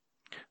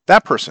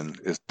 That person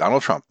is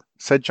Donald Trump,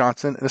 said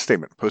Johnson in a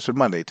statement posted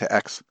Monday to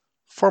X,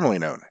 formerly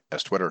known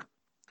as Twitter.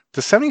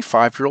 The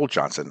 75-year-old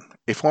Johnson,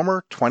 a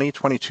former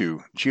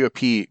 2022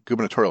 GOP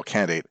gubernatorial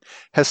candidate,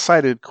 has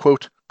cited,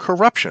 quote,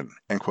 corruption,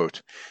 end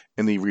quote,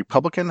 in the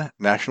Republican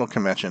National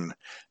Convention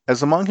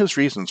as among his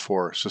reasons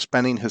for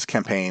suspending his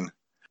campaign,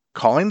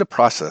 calling the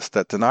process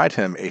that denied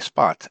him a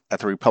spot at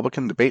the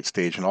Republican debate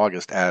stage in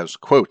August as,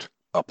 quote,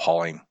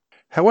 appalling.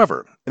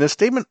 However, in a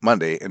statement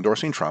Monday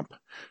endorsing Trump,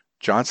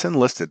 Johnson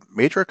listed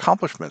major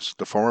accomplishments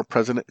the former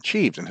president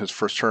achieved in his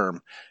first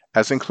term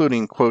as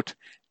including, quote,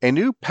 a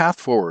new path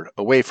forward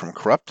away from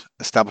corrupt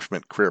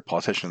establishment career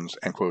politicians,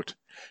 end quote,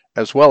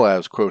 as well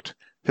as, quote,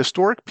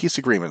 historic peace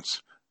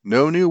agreements,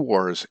 no new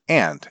wars,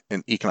 and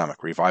an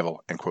economic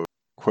revival, end quote.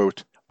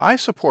 Quote, I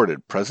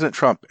supported President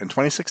Trump in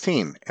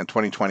 2016 and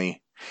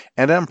 2020,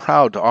 and am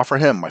proud to offer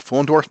him my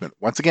full endorsement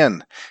once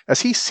again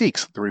as he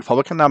seeks the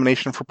Republican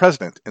nomination for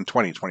president in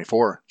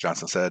 2024,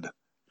 Johnson said.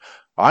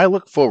 I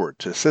look forward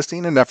to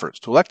assisting in efforts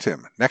to elect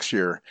him next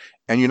year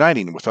and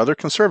uniting with other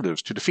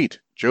conservatives to defeat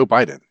Joe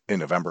Biden in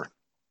November.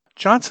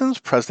 Johnson's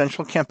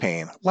presidential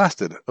campaign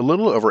lasted a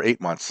little over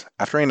 8 months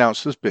after he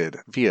announced his bid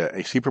via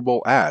a Super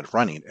Bowl ad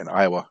running in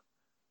Iowa.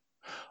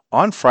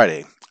 On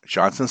Friday,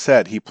 Johnson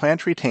said he planned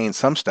to retain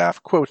some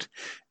staff, quote,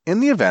 in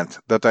the event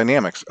the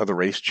dynamics of the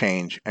race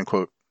change, end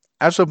quote.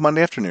 As of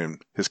Monday afternoon,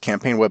 his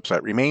campaign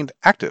website remained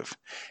active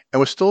and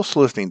was still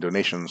soliciting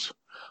donations,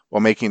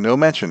 while making no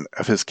mention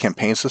of his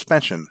campaign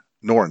suspension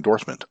nor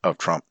endorsement of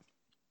Trump.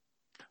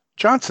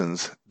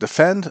 Johnson's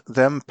Defend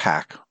Them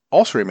PAC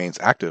also remains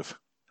active.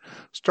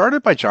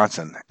 Started by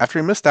Johnson after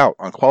he missed out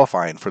on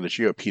qualifying for the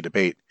GOP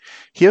debate,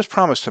 he has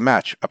promised to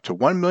match up to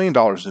 $1 million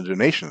in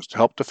donations to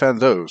help defend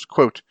those,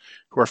 quote,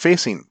 who are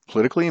facing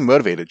politically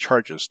motivated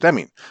charges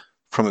stemming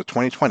from the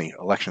 2020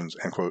 elections,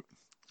 end quote.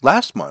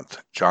 Last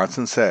month,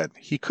 Johnson said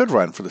he could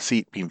run for the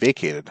seat being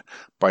vacated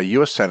by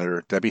U.S.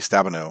 Senator Debbie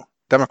Stabenow,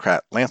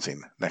 Democrat,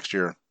 Lansing, next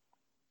year.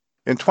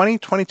 In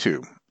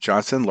 2022,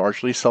 Johnson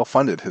largely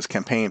self-funded his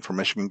campaign for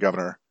Michigan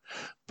governor,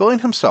 billing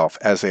himself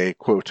as a,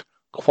 quote,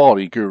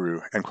 quality guru,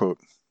 end quote.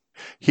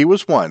 He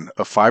was one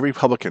of 5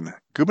 Republican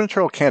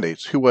gubernatorial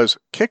candidates who was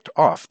kicked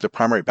off the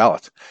primary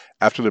ballot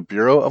after the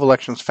Bureau of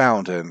Elections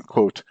found an,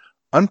 quote,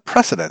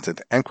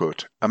 unprecedented, end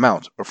quote,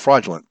 amount of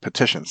fraudulent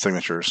petition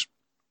signatures.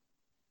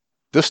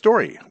 This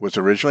story was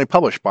originally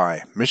published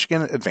by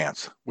Michigan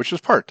Advance, which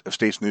is part of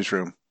State's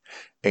Newsroom,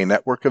 a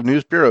network of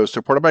news bureaus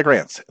supported by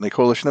grants and a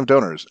coalition of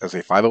donors as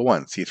a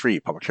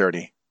 501c3 public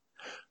charity.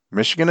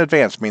 Michigan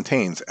Advance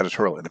maintains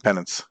editorial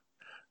independence.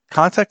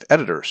 Contact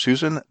editor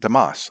Susan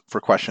DeMoss for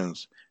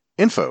questions.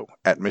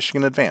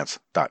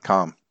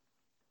 info@michiganadvance.com.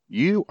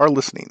 You are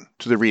listening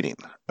to the reading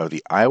of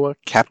the Iowa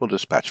Capitol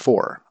Dispatch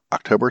for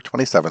October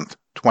 27,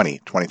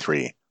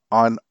 2023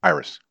 on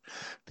IRIS,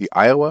 the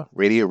Iowa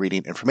Radio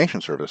Reading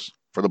Information Service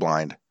for the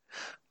Blind.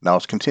 Now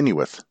let's continue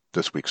with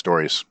this week's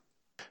stories.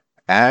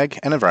 Ag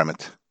and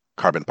Environment,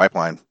 Carbon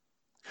Pipeline.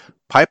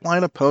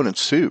 Pipeline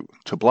opponents sue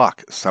to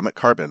block Summit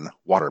Carbon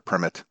Water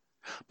Permit.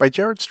 By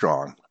Jared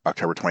Strong,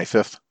 October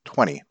 25,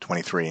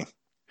 2023.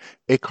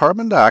 A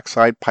carbon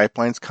dioxide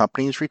pipelines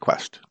company's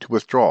request to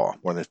withdraw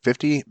more than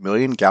 50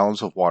 million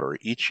gallons of water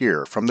each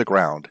year from the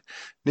ground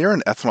near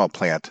an ethanol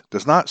plant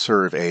does not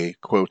serve a,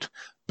 quote,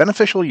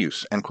 beneficial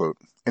use, end quote,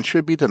 and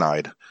should be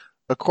denied,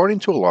 according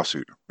to a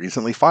lawsuit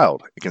recently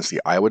filed against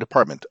the Iowa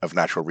Department of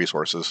Natural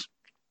Resources.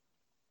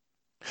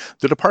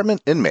 The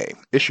department in May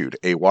issued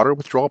a water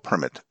withdrawal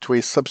permit to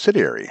a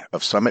subsidiary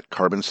of Summit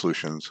Carbon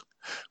Solutions,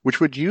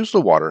 which would use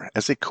the water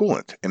as a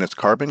coolant in its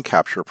carbon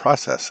capture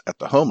process at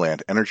the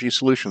Homeland Energy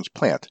Solutions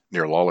plant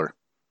near Lawler.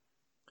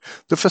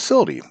 The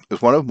facility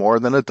is one of more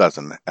than a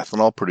dozen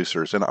ethanol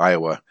producers in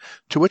Iowa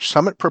to which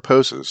Summit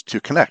proposes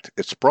to connect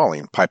its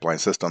sprawling pipeline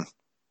system.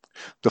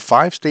 The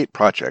 5-state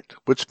project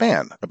would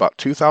span about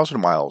 2,000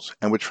 miles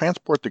and would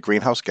transport the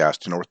greenhouse gas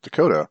to North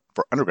Dakota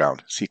for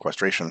underground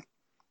sequestration.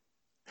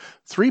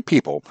 3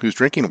 people whose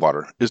drinking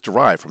water is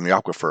derived from the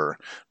aquifer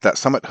that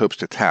Summit hopes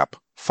to tap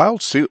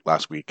filed suit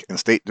last week in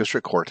state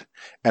district court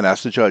and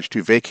asked the judge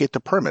to vacate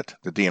the permit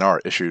the DNR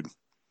issued.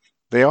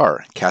 They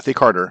are Kathy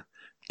Carter,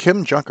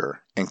 Kim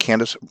Junker, and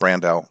Candace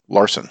Brandau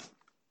Larson.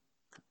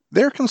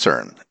 Their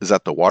concern is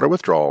that the water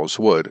withdrawals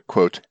would,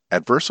 quote,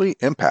 adversely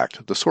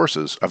impact the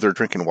sources of their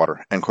drinking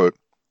water, end quote,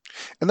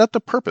 and that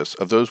the purpose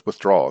of those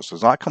withdrawals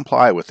does not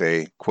comply with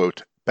a,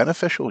 quote,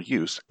 beneficial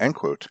use, end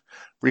quote,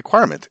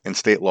 requirement in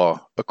state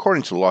law,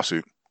 according to the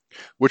lawsuit,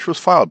 which was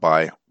filed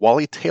by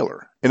Wally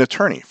Taylor, an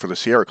attorney for the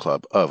Sierra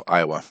Club of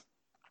Iowa.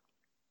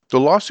 The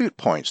lawsuit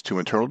points to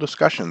internal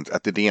discussions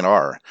at the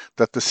DNR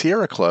that the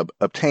Sierra Club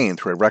obtained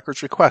through a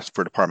records request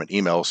for department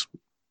emails.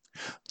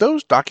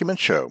 Those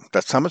documents show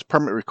that Summit's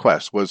permit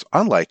request was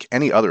unlike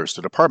any others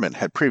the department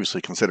had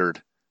previously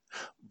considered,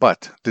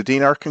 but the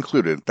DNR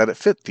concluded that it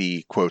fit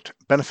the, quote,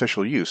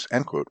 beneficial use,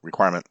 end quote,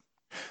 requirement.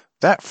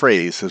 That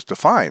phrase is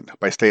defined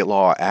by state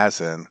law as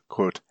an,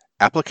 quote,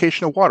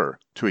 application of water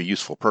to a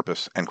useful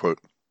purpose, end quote.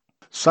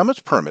 Summit's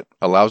permit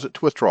allows it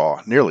to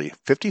withdraw nearly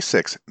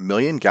 56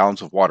 million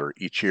gallons of water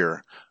each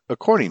year,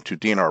 according to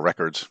DNR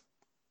records.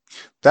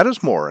 That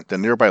is more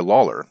than nearby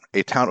Lawler,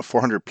 a town of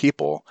 400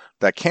 people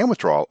that can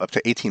withdraw up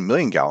to 18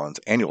 million gallons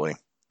annually.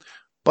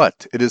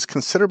 But it is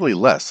considerably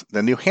less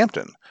than New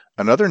Hampton,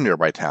 another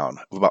nearby town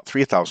of about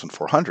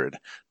 3,400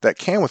 that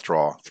can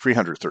withdraw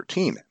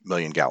 313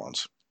 million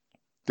gallons.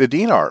 The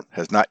DNR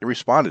has not yet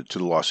responded to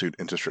the lawsuit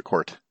in district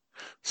court.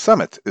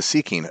 Summit is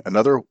seeking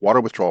another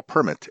water withdrawal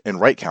permit in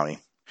Wright County.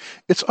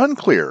 It's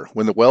unclear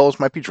when the wells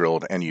might be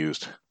drilled and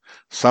used.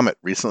 Summit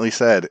recently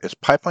said its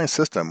pipeline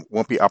system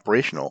won't be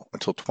operational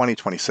until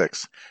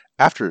 2026,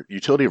 after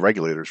utility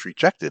regulators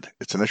rejected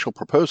its initial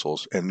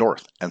proposals in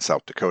North and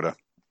South Dakota.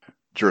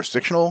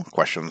 Jurisdictional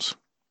questions.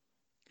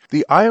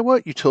 The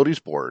Iowa Utilities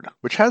Board,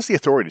 which has the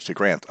authority to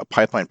grant a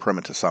pipeline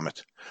permit to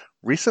Summit,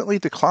 recently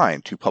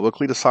declined to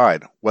publicly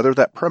decide whether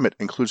that permit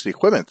includes the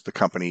equipment the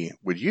company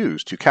would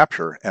use to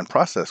capture and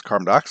process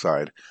carbon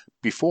dioxide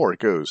before it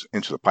goes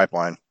into the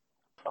pipeline.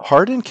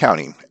 Hardin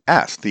County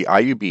asked the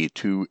IUB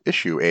to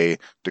issue a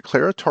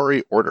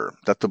declaratory order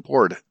that the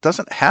board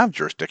doesn't have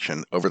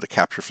jurisdiction over the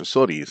capture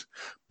facilities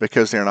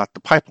because they are not the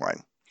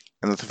pipeline,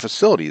 and that the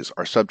facilities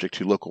are subject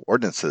to local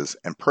ordinances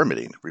and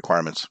permitting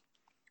requirements.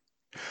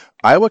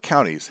 Iowa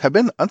counties have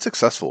been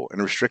unsuccessful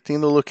in restricting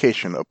the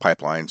location of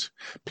pipelines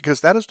because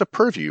that is the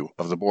purview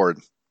of the board.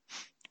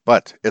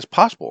 But it's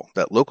possible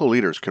that local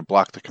leaders could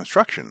block the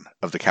construction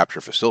of the capture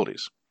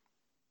facilities.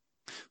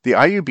 The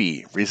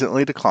IUB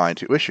recently declined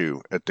to issue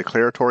a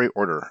declaratory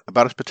order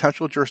about its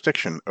potential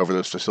jurisdiction over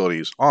those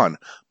facilities on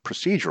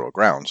procedural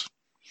grounds.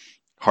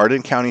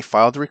 Hardin County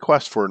filed the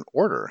request for an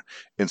order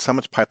in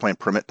Summit's pipeline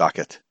permit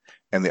docket,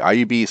 and the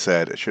IUB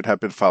said it should have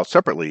been filed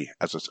separately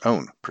as its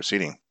own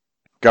proceeding.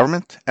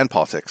 Government and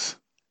politics.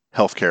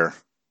 Healthcare.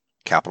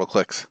 Capital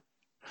clicks.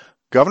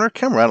 Governor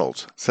Kim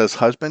Reynolds says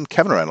husband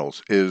Kevin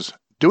Reynolds is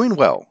doing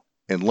well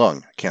in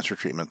lung cancer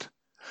treatment.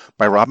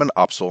 By Robin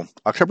Opsel,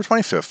 October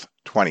 25,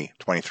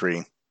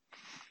 2023.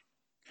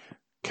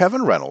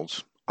 Kevin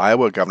Reynolds,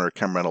 Iowa Governor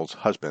Kim Reynolds'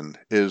 husband,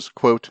 is,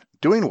 quote,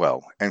 doing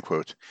well, end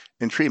quote,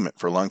 in treatment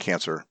for lung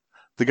cancer,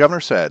 the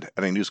governor said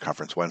at a news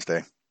conference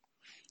Wednesday.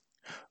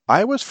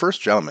 Iowa's first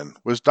gentleman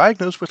was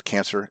diagnosed with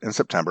cancer in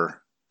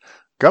September.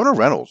 Governor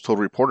Reynolds told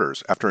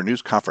reporters after a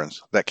news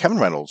conference that Kevin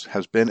Reynolds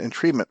has been in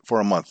treatment for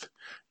a month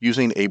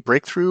using a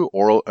breakthrough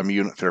oral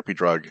immune therapy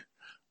drug,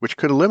 which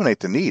could eliminate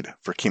the need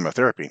for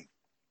chemotherapy.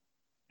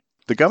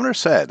 The governor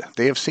said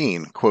they have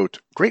seen, quote,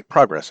 great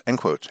progress, end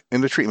quote,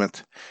 in the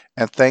treatment,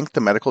 and thanked the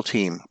medical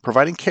team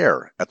providing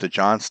care at the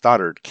John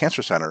Stoddard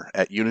Cancer Center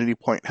at Unity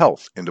Point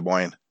Health in Des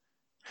Moines.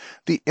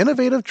 The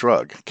innovative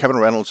drug Kevin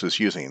Reynolds is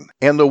using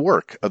and the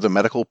work of the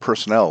medical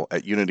personnel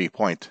at Unity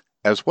Point,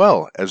 as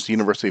well as the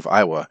University of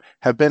Iowa,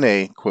 have been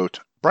a, quote,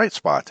 bright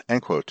spot,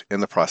 end quote, in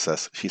the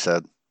process, she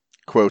said.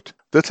 Quote,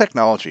 the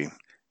technology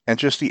and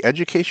just the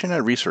education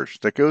and research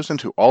that goes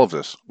into all of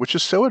this, which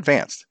is so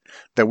advanced,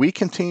 that we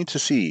continue to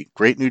see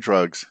great new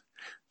drugs,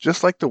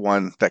 Just like the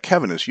one that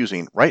Kevin is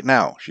using right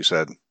now, she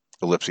said.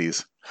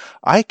 Ellipses.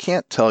 I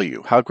can't tell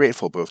you how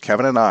grateful both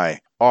Kevin and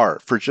I are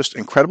for just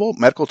incredible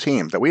medical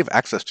team that we have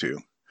access to,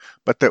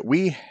 but that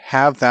we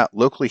have that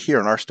locally here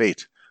in our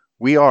state.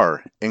 We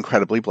are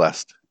incredibly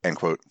blessed, end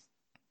quote.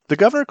 The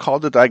governor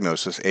called the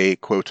diagnosis a,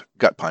 quote,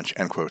 gut punch,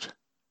 end quote.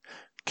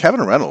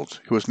 Kevin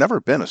Reynolds, who has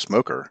never been a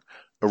smoker,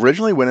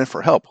 originally went in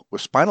for help with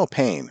spinal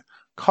pain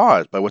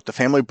caused by what the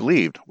family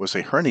believed was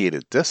a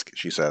herniated disc,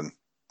 she said.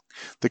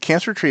 The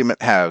cancer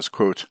treatment has,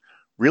 quote,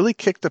 really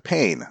kicked the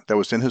pain that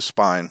was in his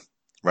spine,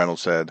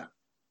 Reynolds said.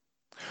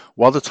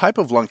 While the type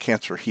of lung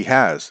cancer he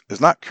has is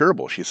not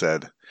curable, she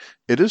said,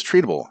 it is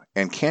treatable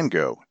and can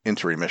go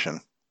into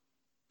remission.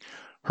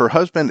 Her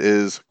husband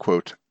is,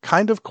 quote,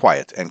 kind of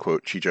quiet, end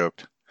quote, she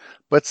joked,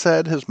 but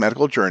said his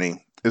medical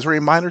journey is a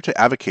reminder to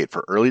advocate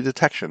for early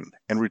detection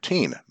and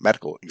routine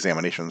medical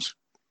examinations.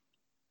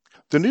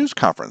 The news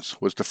conference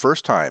was the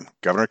first time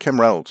Governor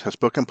Kim Reynolds has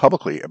spoken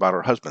publicly about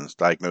her husband's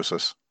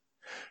diagnosis.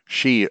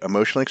 She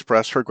emotionally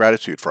expressed her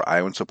gratitude for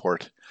Iowan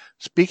support,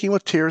 speaking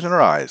with tears in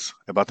her eyes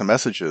about the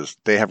messages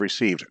they have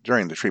received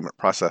during the treatment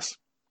process.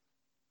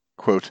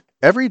 Quote,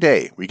 every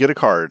day we get a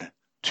card,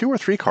 2 or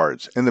 3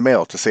 cards in the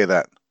mail to say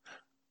that,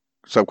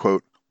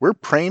 subquote, we're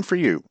praying for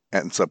you,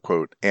 and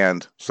subquote,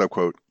 and,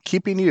 subquote,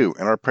 keeping you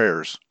in our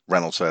prayers,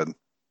 Reynolds said.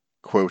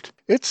 Quote,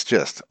 it's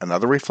just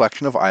another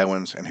reflection of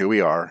Iowans and who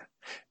we are,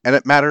 and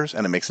it matters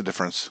and it makes a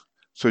difference.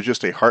 So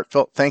just a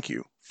heartfelt thank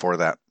you for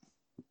that.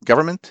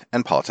 Government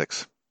and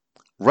politics.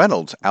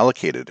 Reynolds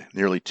allocated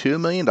nearly $2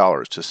 million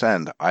to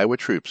send Iowa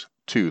troops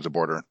to the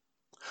border.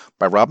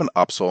 By Robin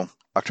Opsel,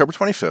 October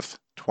 25,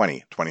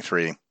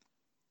 2023.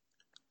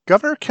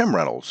 Governor Kim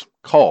Reynolds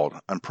called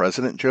on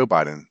President Joe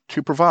Biden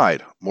to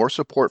provide more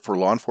support for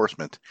law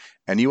enforcement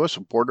and U.S.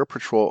 Border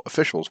Patrol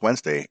officials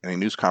Wednesday in a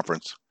news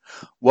conference,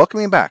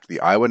 welcoming back the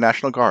Iowa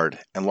National Guard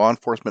and law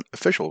enforcement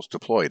officials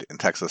deployed in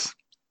Texas.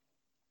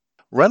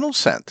 Reynolds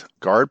sent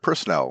Guard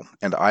personnel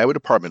and Iowa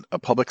Department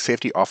of Public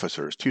Safety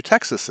officers to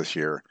Texas this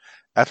year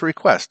at the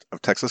request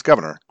of Texas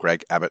Governor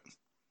Greg Abbott.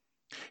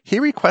 He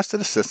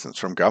requested assistance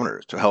from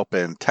governors to help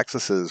in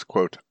Texas's,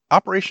 quote,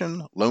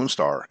 Operation Lone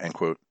Star, end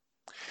quote,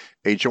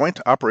 a joint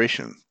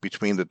operation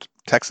between the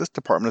Texas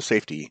Department of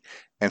Safety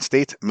and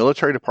state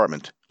military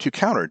department to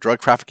counter drug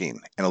trafficking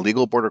and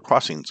illegal border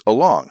crossings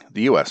along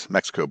the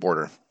U.S.-Mexico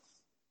border.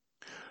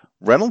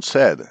 Reynolds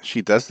said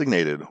she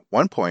designated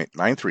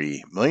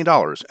 $1.93 million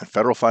in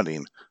federal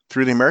funding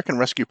through the American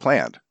Rescue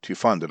Plan to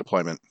fund the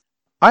deployment.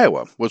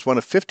 Iowa was one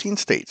of 15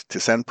 states to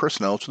send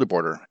personnel to the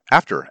border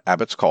after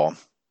Abbott's call.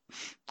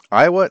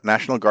 Iowa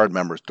National Guard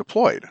members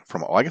deployed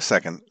from August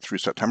 2nd through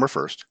September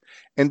 1st,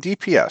 and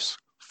DPS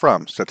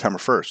from September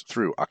 1st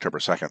through October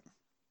 2nd.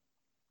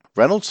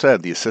 Reynolds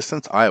said the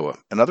assistance Iowa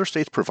and other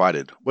states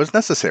provided was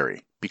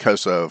necessary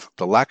because of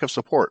the lack of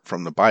support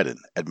from the Biden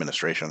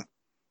administration.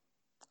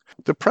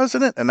 The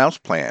president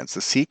announced plans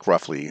to seek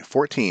roughly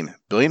 $14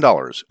 billion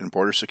in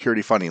border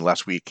security funding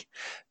last week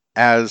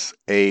as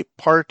a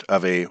part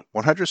of a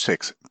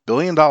 $106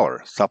 billion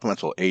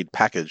supplemental aid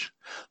package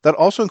that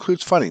also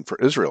includes funding for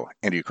Israel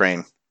and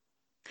Ukraine.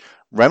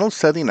 Reynolds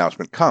said the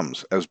announcement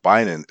comes as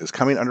Biden is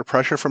coming under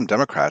pressure from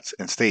Democrats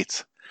in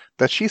states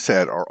that she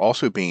said are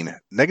also being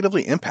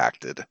negatively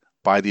impacted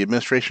by the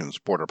administration's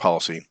border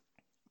policy.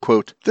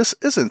 Quote, this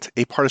isn't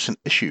a partisan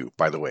issue,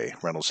 by the way,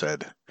 Reynolds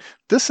said.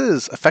 This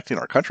is affecting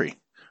our country.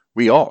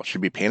 We all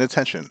should be paying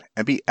attention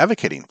and be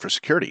advocating for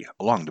security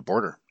along the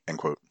border, end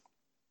quote.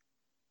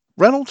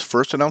 Reynolds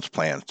first announced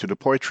plans to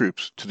deploy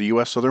troops to the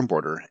U.S. southern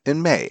border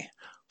in May,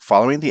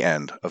 following the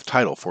end of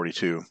Title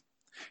 42,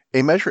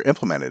 a measure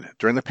implemented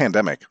during the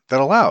pandemic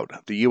that allowed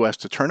the U.S.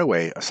 to turn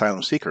away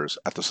asylum seekers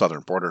at the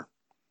southern border.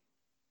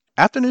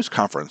 At the news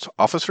conference,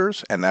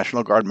 officers and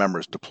National Guard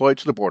members deployed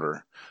to the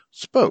border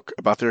spoke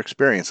about their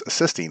experience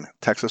assisting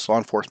Texas law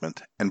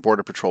enforcement and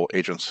Border Patrol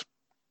agents.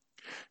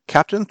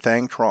 Captain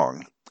Thang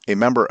Trong, a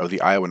member of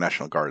the Iowa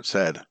National Guard,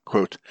 said,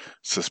 quote,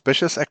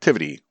 suspicious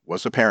activity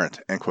was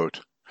apparent, end quote,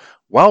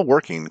 while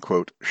working,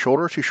 quote,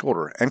 shoulder to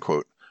shoulder, end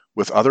quote,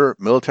 with other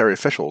military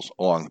officials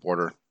along the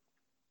border.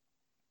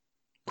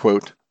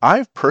 Quote,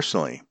 I've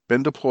personally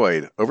been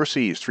deployed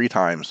overseas 3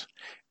 times,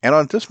 and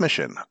on this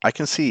mission I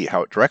can see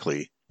how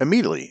it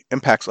immediately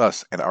impacts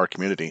us and our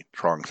community,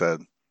 Trong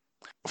said.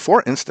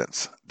 For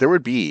instance, there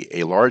would be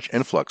a large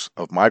influx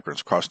of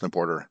migrants crossing the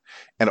border,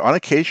 and on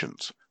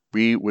occasions,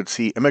 we would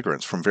see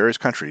immigrants from various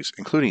countries,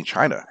 including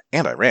China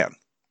and Iran.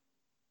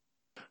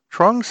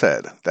 Trong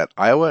said that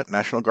Iowa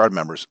National Guard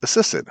members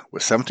assisted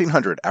with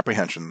 1,700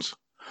 apprehensions,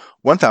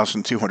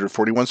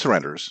 1,241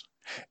 surrenders,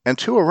 and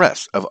 2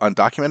 arrests of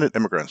undocumented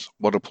immigrants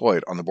while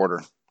deployed on the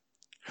border.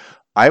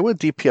 Iowa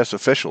DPS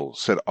officials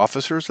said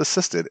officers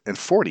assisted in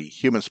 40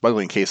 human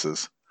smuggling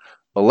cases,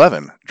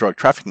 11 drug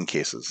trafficking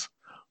cases,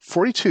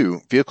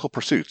 42 vehicle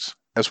pursuits,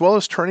 as well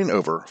as turning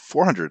over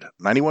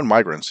 491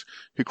 migrants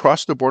who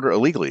crossed the border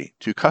illegally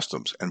to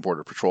Customs and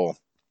Border Patrol.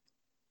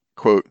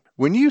 Quote,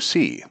 when you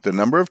see the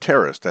number of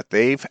terrorists that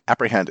they've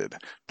apprehended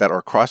that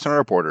are crossing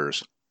our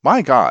borders,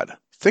 my God,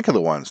 think of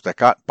the ones that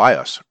got by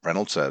us,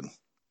 Reynolds said.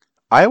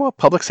 Iowa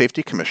Public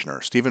Safety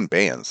Commissioner Stephen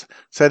Baynes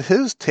said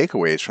his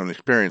takeaways from the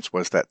experience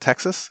was that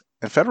Texas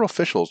and federal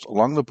officials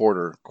along the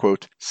border,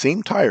 quote,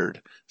 seemed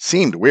tired,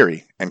 seemed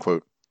weary, end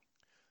quote.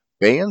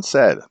 Baynes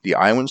said the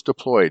Iowans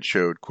deployed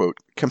showed, quote,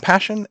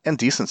 compassion and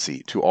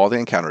decency to all they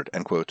encountered,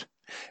 end quote,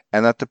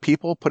 and that the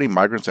people putting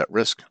migrants at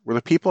risk were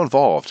the people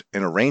involved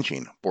in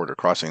arranging border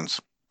crossings.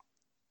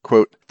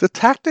 Quote, the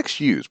tactics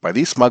used by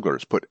these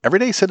smugglers put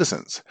everyday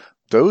citizens,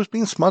 those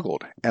being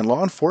smuggled, and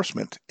law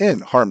enforcement in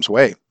harm's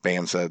way,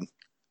 Baynes said.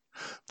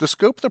 The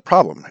scope of the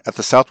problem at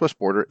the southwest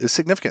border is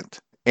significant,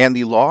 and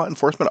the law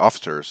enforcement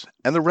officers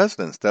and the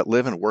residents that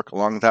live and work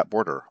along that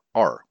border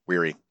are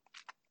weary.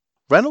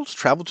 Reynolds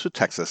traveled to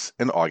Texas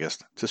in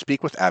August to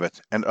speak with Abbott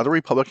and other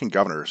Republican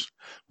governors,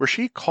 where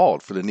she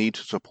called for the need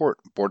to support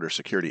border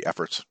security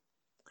efforts.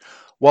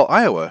 While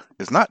Iowa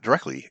is not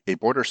directly a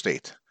border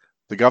state,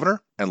 the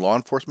governor and law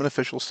enforcement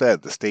officials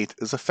said the state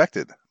is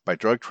affected by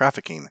drug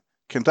trafficking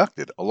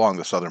conducted along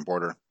the southern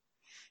border.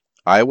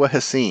 Iowa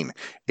has seen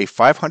a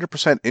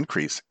 500%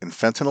 increase in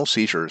fentanyl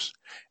seizures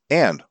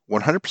and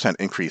 100%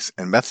 increase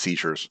in meth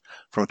seizures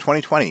from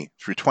 2020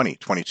 through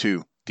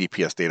 2022,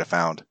 DPS data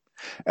found,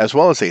 as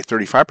well as a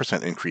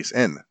 35% increase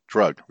in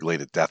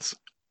drug-related deaths.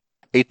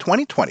 A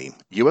 2020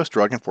 U.S.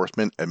 Drug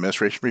Enforcement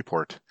Administration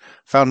report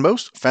found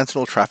most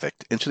fentanyl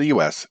trafficked into the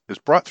U.S. is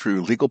brought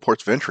through legal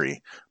ports of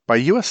entry by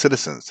U.S.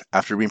 citizens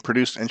after being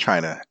produced in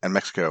China and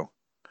Mexico.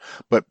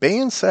 But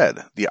Baynes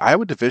said the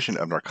Iowa Division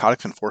of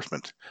Narcotics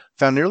Enforcement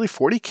found nearly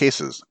 40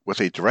 cases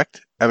with a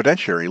direct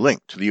evidentiary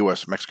link to the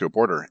U.S.-Mexico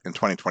border in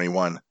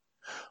 2021,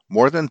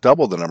 more than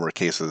double the number of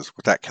cases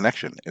with that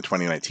connection in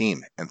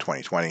 2019 and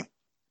 2020.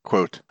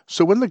 Quote,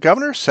 so when the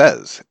governor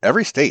says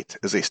every state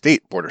is a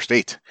state border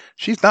state,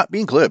 she's not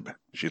being glib,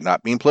 she's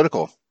not being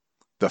political.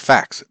 The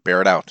facts bear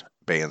it out,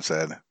 Baynes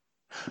said.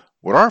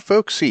 What our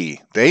folks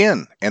see day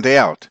in and day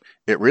out,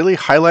 it really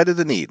highlighted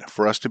the need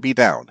for us to be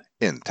down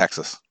in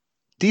Texas.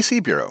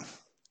 D.C. Bureau,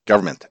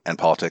 Government and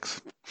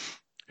Politics.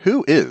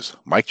 Who is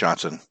Mike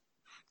Johnson?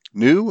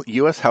 New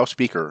U.S. House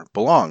Speaker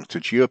belonged to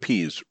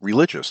GOP's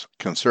religious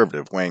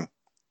conservative wing.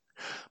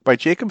 By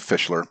Jacob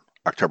Fischler,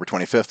 October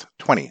 25,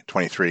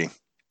 2023.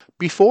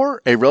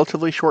 Before a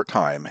relatively short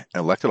time in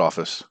elected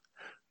office,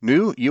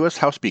 new U.S.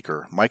 House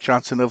Speaker Mike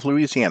Johnson of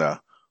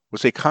Louisiana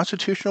was a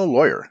constitutional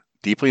lawyer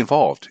deeply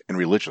involved in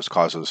religious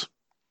causes.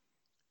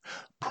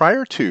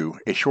 Prior to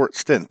a short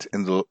stint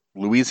in the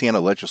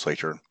Louisiana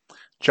legislature,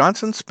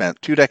 Johnson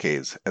spent 2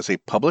 decades as a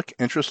public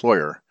interest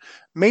lawyer,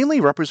 mainly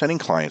representing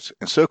clients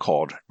in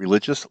so-called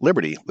religious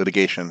liberty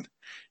litigation,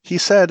 he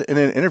said in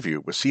an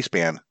interview with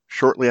C-SPAN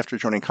shortly after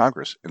joining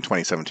Congress in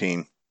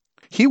 2017.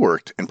 He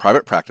worked in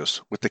private practice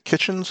with the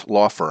Kitchens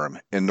Law Firm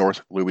in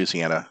North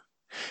Louisiana,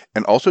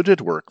 and also did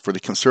work for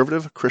the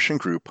conservative Christian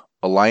group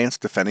Alliance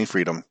Defending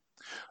Freedom,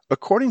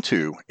 according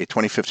to a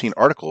 2015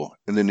 article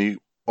in the New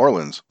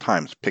Orleans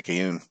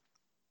Times-Picayune.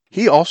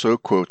 He also,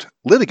 quote,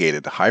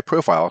 litigated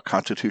high-profile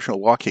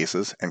constitutional law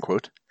cases, end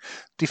quote,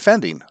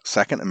 defending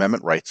Second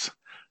Amendment rights,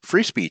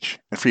 free speech,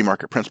 and free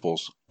market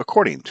principles,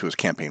 according to his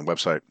campaign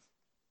website.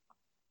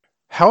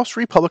 House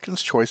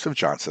Republicans' choice of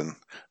Johnson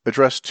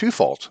addressed 2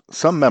 faults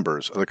some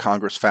members of the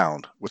Congress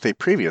found with a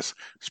previous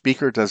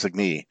Speaker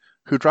designee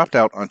who dropped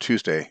out on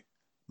Tuesday,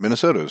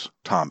 Minnesota's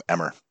Tom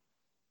Emmer.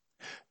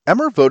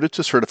 Emmer voted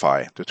to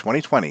certify the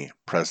 2020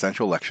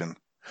 presidential election,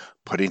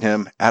 putting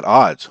him at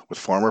odds with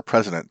former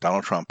President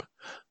Donald Trump,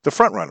 the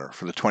frontrunner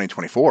for the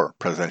 2024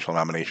 presidential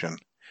nomination,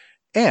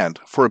 and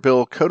for a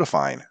bill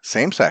codifying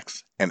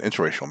same-sex and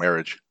interracial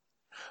marriage.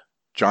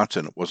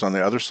 Johnson was on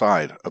the other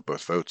side of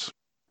both votes.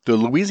 The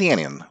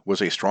Louisianian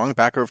was a strong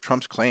backer of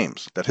Trump's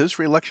claims that his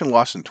re-election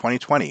loss in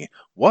 2020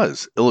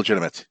 was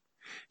illegitimate.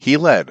 He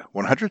led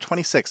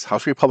 126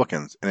 House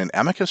Republicans in an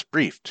amicus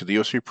brief to the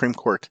U.S. Supreme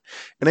Court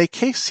in a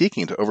case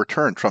seeking to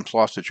overturn Trump's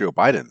loss to Joe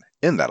Biden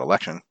in that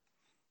election.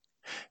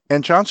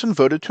 And Johnson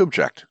voted to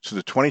object to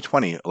the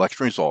 2020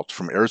 election results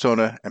from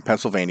Arizona and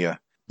Pennsylvania,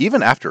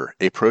 even after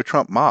a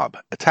pro-Trump mob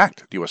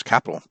attacked the U.S.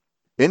 Capitol.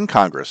 In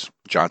Congress,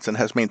 Johnson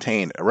has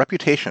maintained a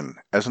reputation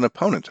as an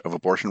opponent of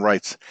abortion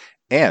rights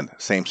and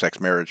same-sex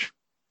marriage.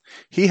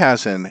 He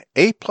has an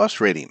A+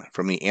 rating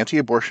from the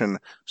anti-abortion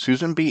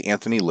Susan B.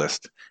 Anthony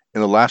list in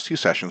the last 2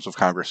 sessions of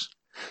Congress,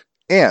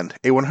 and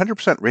a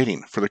 100%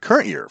 rating for the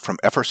current year from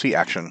FRC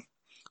Action,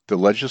 the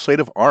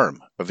legislative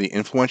arm of the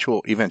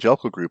influential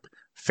evangelical group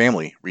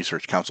Family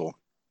Research Council.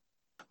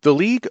 The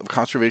League of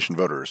Conservation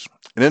Voters,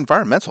 an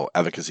environmental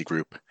advocacy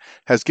group,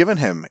 has given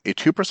him a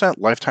 2%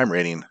 lifetime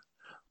rating,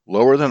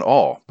 lower than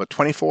all but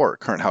 24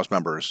 current House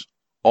members,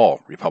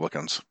 all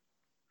Republicans.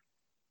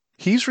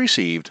 He's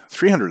received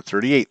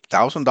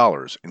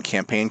 $338,000 in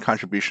campaign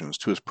contributions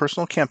to his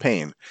personal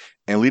campaign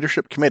and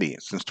leadership committee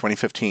since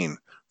 2015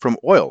 from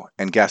oil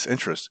and gas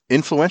interests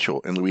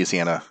influential in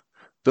Louisiana,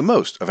 the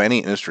most of any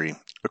industry,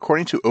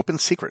 according to Open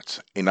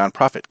Secrets, a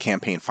nonprofit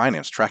campaign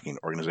finance tracking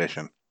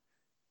organization.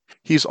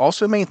 He's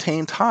also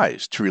maintained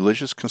ties to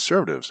religious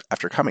conservatives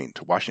after coming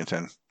to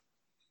Washington.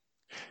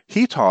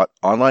 He taught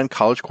online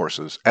college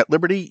courses at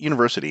Liberty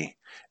University,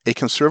 a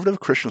conservative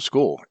Christian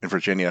school in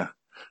Virginia,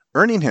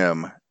 earning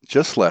him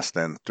just less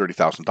than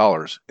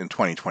 $30,000 in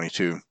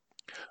 2022,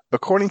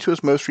 according to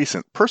his most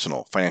recent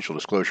personal financial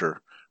disclosure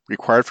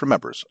required for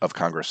members of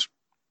Congress.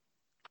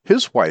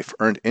 His wife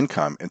earned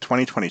income in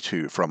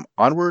 2022 from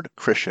Onward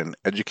Christian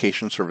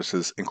Education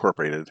Services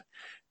Incorporated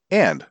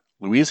and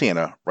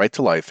Louisiana Right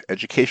to Life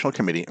Educational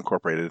Committee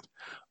Incorporated,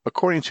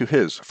 according to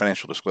his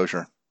financial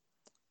disclosure.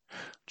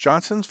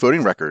 Johnson's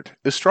voting record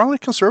is strongly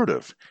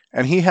conservative,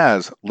 and he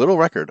has little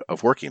record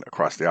of working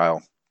across the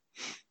aisle.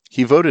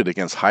 He voted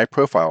against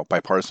high-profile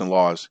bipartisan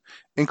laws,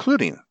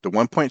 including the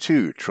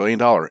 $1.2 trillion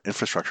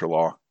infrastructure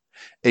law,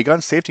 a gun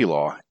safety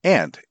law,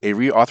 and a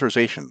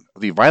reauthorization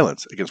of the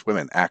Violence Against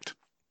Women Act.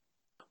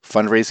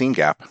 Fundraising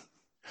gap.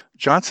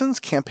 Johnson's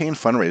campaign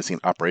fundraising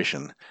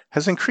operation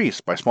has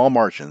increased by small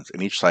margins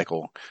in each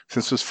cycle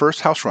since his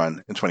first House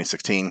run in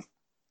 2016.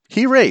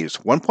 He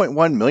raised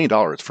 $1.1 million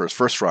for his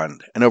first run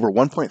and over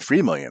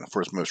 $1.3 million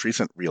for his most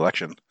recent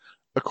re-election,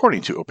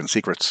 according to Open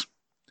Secrets.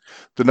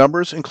 The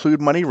numbers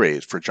include money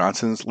raised for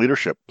Johnson's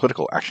leadership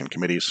political action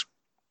committees.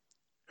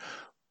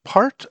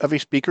 Part of a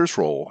speaker's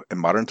role in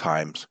modern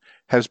times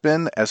has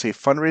been as a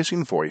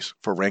fundraising voice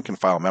for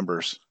rank-and-file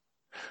members.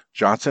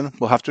 Johnson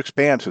will have to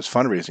expand his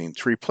fundraising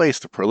to replace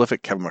the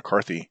prolific Kevin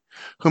McCarthy,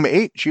 whom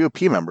 8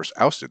 GOP members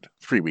ousted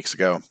 3 weeks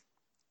ago.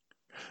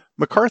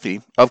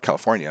 McCarthy, of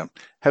California,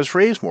 has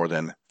raised more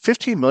than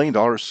 $15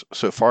 million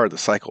so far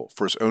this cycle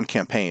for his own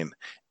campaign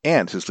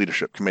and his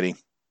leadership committee.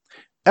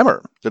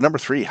 Emmer, the number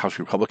 3 House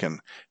Republican,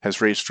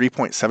 has raised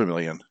 $3.7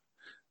 million.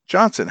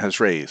 Johnson has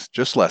raised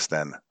just less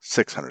than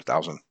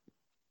 $600,000.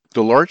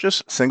 The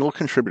largest single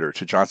contributor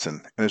to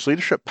Johnson and his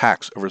leadership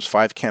PACs over his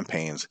 5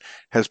 campaigns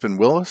has been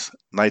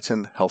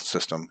Willis-Knighton Health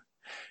System,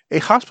 a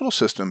hospital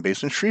system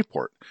based in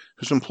Shreveport,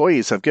 whose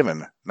employees have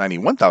given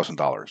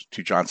 $91,000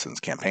 to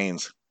Johnson's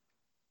campaigns.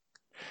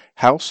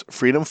 House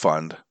Freedom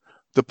Fund,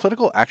 the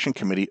political action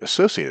committee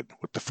associated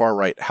with the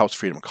far-right House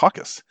Freedom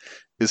Caucus,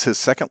 is his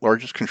second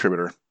largest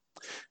contributor.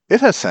 It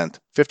has sent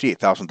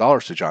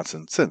 $58,000 to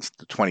Johnson since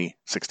the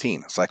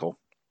 2016 cycle.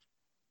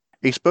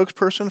 A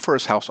spokesperson for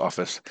his House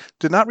office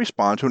did not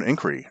respond to an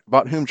inquiry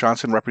about whom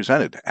Johnson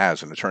represented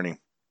as an attorney.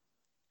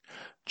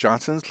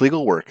 Johnson's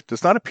legal work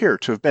does not appear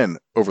to have been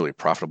overly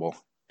profitable.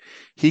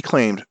 He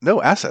claimed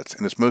no assets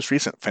in his most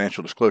recent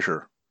financial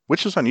disclosure,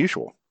 which is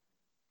unusual.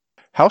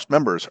 House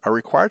members are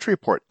required to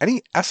report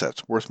any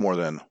assets worth more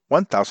than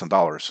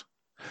 $1,000.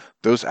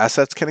 Those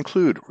assets can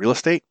include real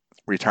estate,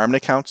 retirement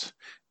accounts,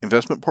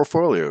 investment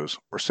portfolios,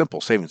 or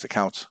simple savings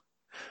accounts.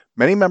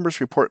 Many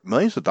members report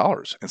millions of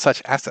dollars in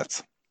such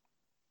assets.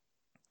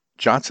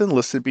 Johnson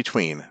listed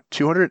between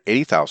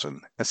 $280,000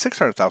 and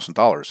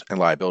 $600,000 in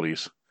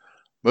liabilities,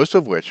 most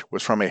of which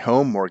was from a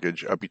home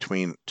mortgage of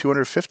between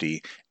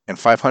 $250,000 and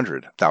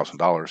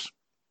 $500,000.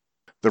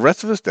 The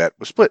rest of his debt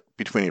was split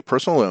between a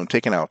personal loan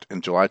taken out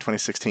in July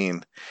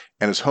 2016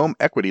 and his home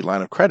equity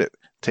line of credit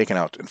taken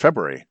out in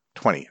February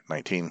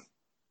 2019.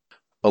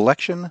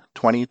 Election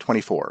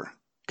 2024,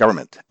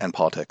 Government and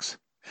Politics.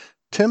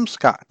 Tim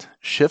Scott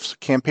shifts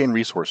campaign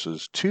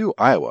resources to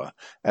Iowa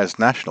as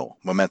national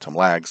momentum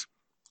lags,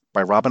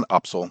 by Robin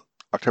Opsel,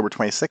 October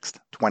 26,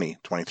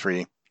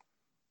 2023.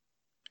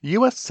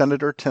 U.S.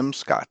 Senator Tim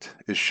Scott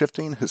is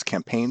shifting his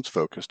campaign's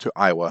focus to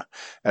Iowa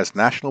as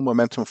national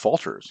momentum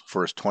falters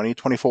for his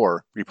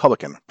 2024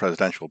 Republican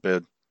presidential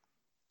bid.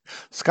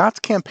 Scott's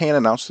campaign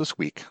announced this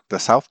week the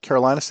South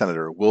Carolina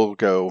senator will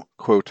go,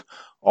 quote,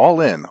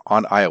 all in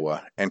on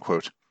Iowa, end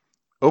quote,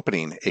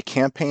 opening a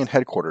campaign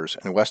headquarters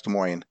in West Des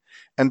Moines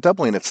and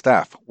doubling its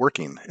staff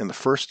working in the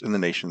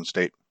first-in-the-nation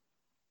state.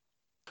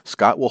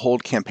 Scott will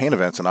hold campaign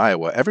events in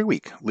Iowa every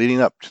week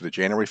leading up to the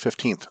January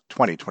 15,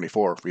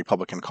 2024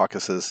 Republican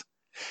caucuses,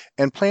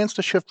 and plans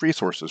to shift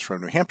resources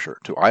from New Hampshire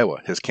to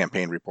Iowa, his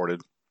campaign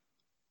reported.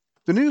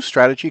 The new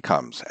strategy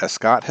comes as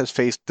Scott has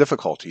faced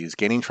difficulties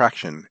gaining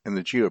traction in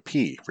the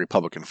GOP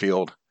Republican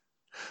field.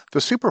 The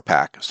Super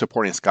PAC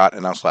supporting Scott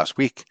announced last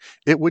week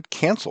it would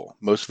cancel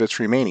most of its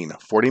remaining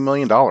 $40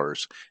 million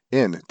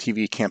in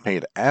TV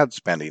campaign ad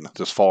spending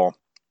this fall.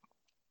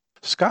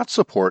 Scott's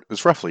support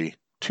is roughly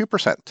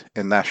 2%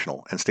 in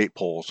national and state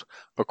polls,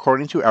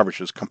 according to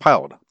averages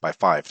compiled by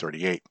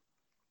 538.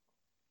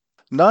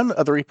 None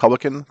of the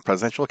Republican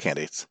presidential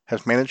candidates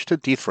has managed to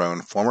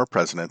dethrone former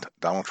President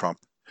Donald Trump,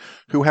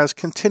 who has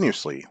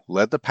continuously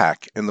led the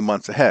pack in the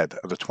months ahead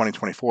of the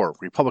 2024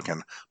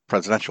 Republican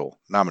presidential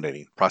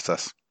nominating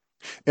process.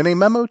 In a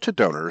memo to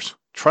donors,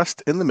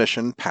 Trust in the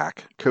Mission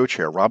PAC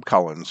co-chair Rob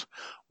Collins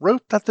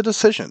wrote that the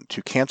decision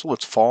to cancel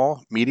its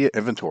fall media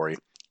inventory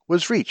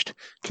was reached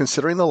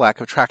considering the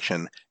lack of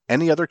traction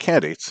any other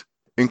candidates,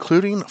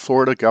 including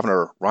Florida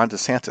Governor Ron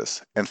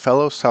DeSantis and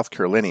fellow South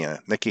Carolinian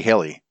Nikki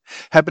Haley,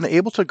 have been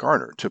able to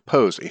garner to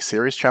pose a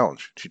serious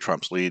challenge to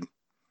Trump's lead.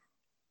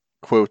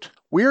 Quote,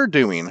 we are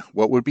doing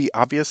what would be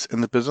obvious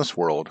in the business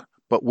world,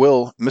 but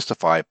will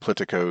mystify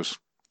politicos.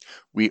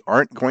 We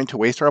aren't going to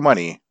waste our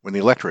money when the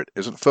electorate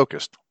isn't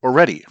focused or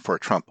ready for a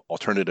Trump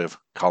alternative,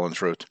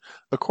 Collins wrote,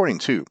 according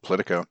to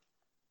Politico.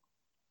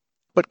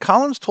 But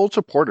Collins told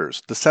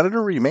supporters the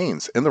senator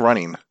remains in the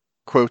running.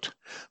 Quote,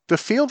 the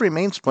field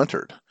remains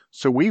splintered,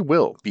 so we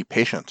will be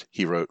patient,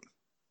 he wrote.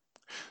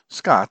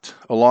 Scott,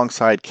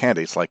 alongside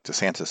candidates like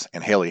DeSantis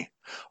and Haley,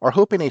 are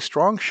hoping a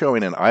strong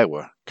showing in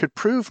Iowa could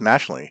prove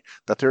nationally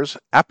that there's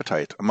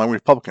appetite among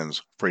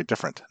Republicans for a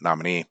different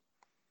nominee.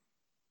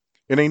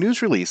 In a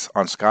news release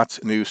on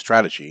Scott's new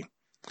strategy,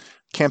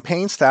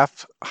 campaign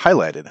staff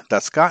highlighted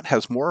that Scott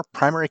has more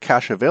primary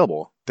cash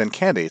available than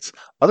candidates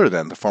other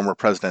than the former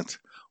president,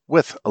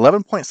 with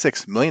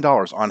 $11.6 million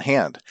on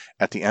hand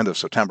at the end of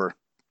September.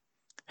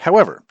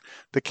 However,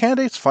 the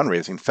candidate's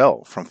fundraising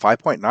fell from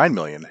 $5.9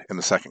 million in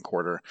the second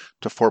quarter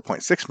to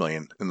 $4.6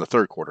 million in the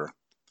third quarter,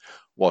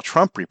 while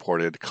Trump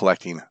reported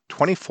collecting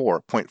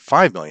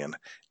 $24.5 million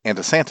and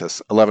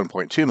DeSantis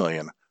 $11.2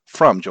 million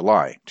from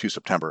July to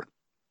September.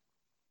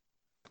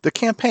 The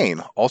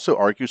campaign also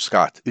argued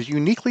Scott is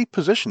uniquely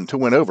positioned to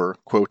win over,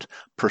 quote,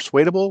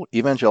 persuadable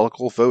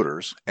evangelical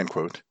voters, end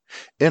quote,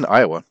 in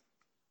Iowa.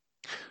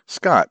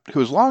 Scott, who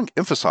has long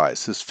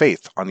emphasized his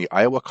faith on the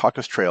Iowa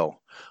caucus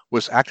trail,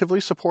 was actively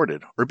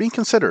supported or being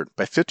considered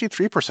by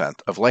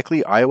 53% of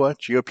likely Iowa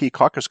GOP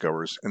caucus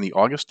goers in the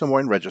August Des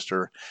Moines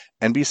Register,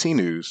 NBC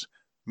News,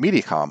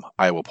 Mediacom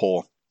Iowa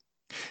poll,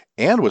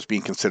 and was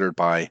being considered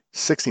by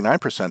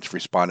 69% of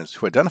respondents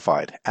who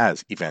identified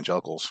as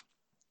evangelicals.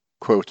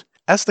 Quote,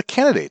 as the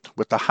candidate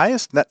with the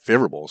highest net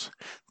favorables,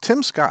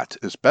 Tim Scott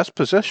is best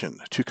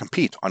positioned to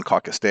compete on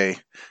caucus day,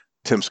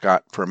 Tim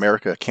Scott for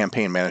America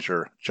campaign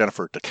manager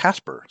Jennifer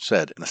DeCasper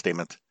said in a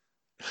statement.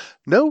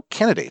 No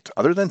candidate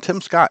other than Tim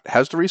Scott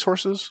has the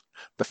resources,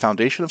 the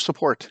foundation of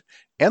support,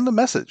 and the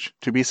message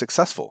to be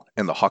successful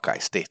in the Hawkeye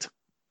state.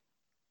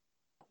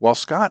 While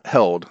Scott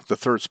held the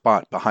third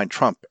spot behind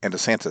Trump and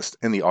DeSantis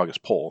in the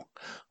August poll,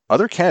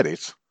 other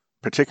candidates,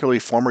 particularly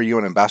former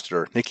UN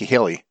Ambassador Nikki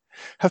Haley,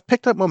 have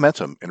picked up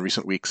momentum in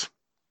recent weeks.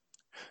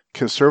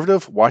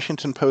 Conservative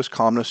Washington Post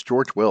columnist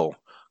George Will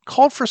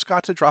called for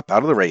Scott to drop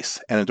out of the race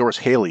and endorse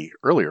Haley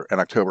earlier in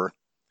October,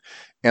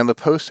 and the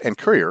Post and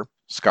Courier,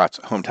 Scott's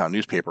hometown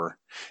newspaper,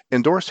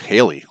 endorsed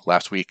Haley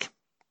last week.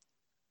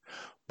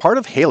 Part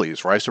of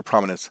Haley's rise to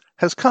prominence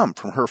has come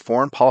from her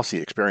foreign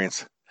policy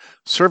experience,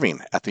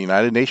 serving at the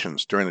United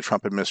Nations during the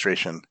Trump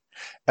administration,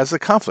 as the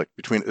conflict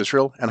between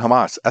Israel and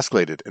Hamas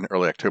escalated in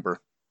early October.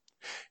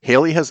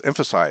 Haley has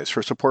emphasized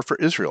her support for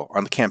Israel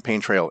on the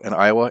campaign trail in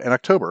Iowa in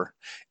October,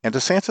 and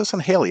DeSantis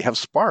and Haley have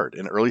sparred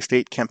in early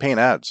state campaign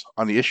ads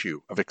on the issue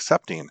of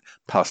accepting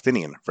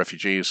Palestinian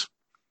refugees.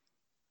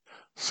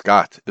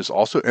 Scott is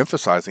also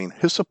emphasizing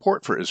his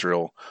support for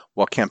Israel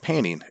while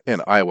campaigning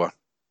in Iowa.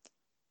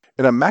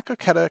 In a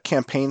Maquoketa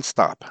campaign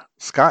stop,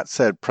 Scott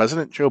said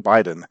President Joe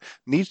Biden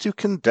needs to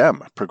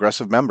condemn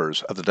progressive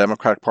members of the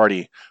Democratic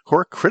Party who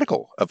are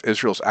critical of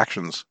Israel's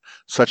actions,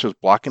 such as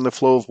blocking the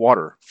flow of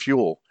water,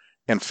 fuel,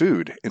 and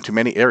food into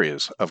many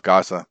areas of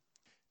Gaza,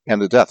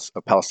 and the deaths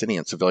of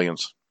Palestinian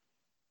civilians.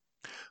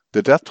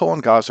 The death toll in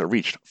Gaza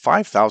reached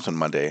 5,000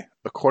 Monday,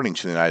 according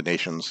to the United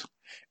Nations,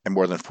 and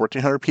more than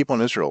 1,400 people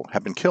in Israel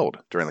have been killed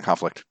during the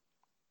conflict.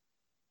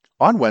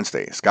 On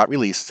Wednesday, Scott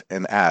released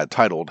an ad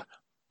titled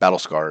Battle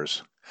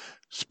Scars,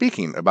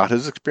 speaking about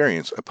his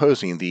experience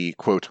opposing the,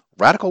 quote,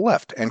 radical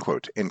left, end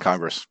quote, in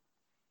Congress.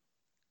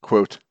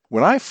 Quote,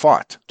 when I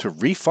fought to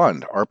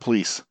refund our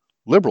police,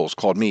 liberals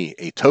called me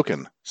a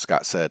token,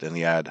 Scott said in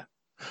the ad.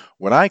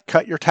 When I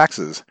cut your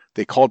taxes,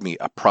 they called me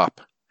a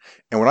prop.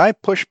 And when I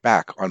pushed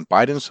back on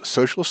Biden's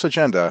socialist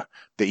agenda,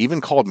 they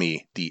even called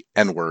me the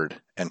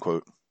N-word, end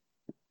quote.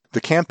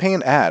 The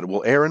campaign ad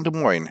will air in Des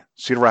Moines,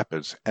 Cedar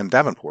Rapids, and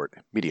Davenport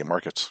media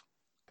markets.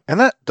 And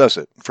that does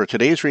it for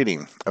today's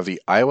reading of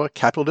the Iowa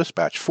Capitol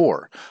Dispatch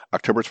for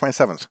October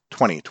 27th,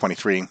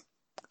 2023.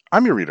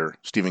 I'm your reader,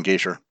 Stephen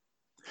Gazier.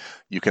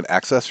 You can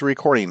access a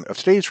recording of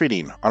today's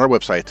reading on our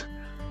website,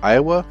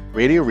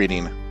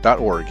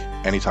 iowaradioreading.org,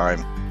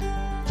 anytime.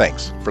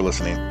 Thanks for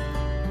listening.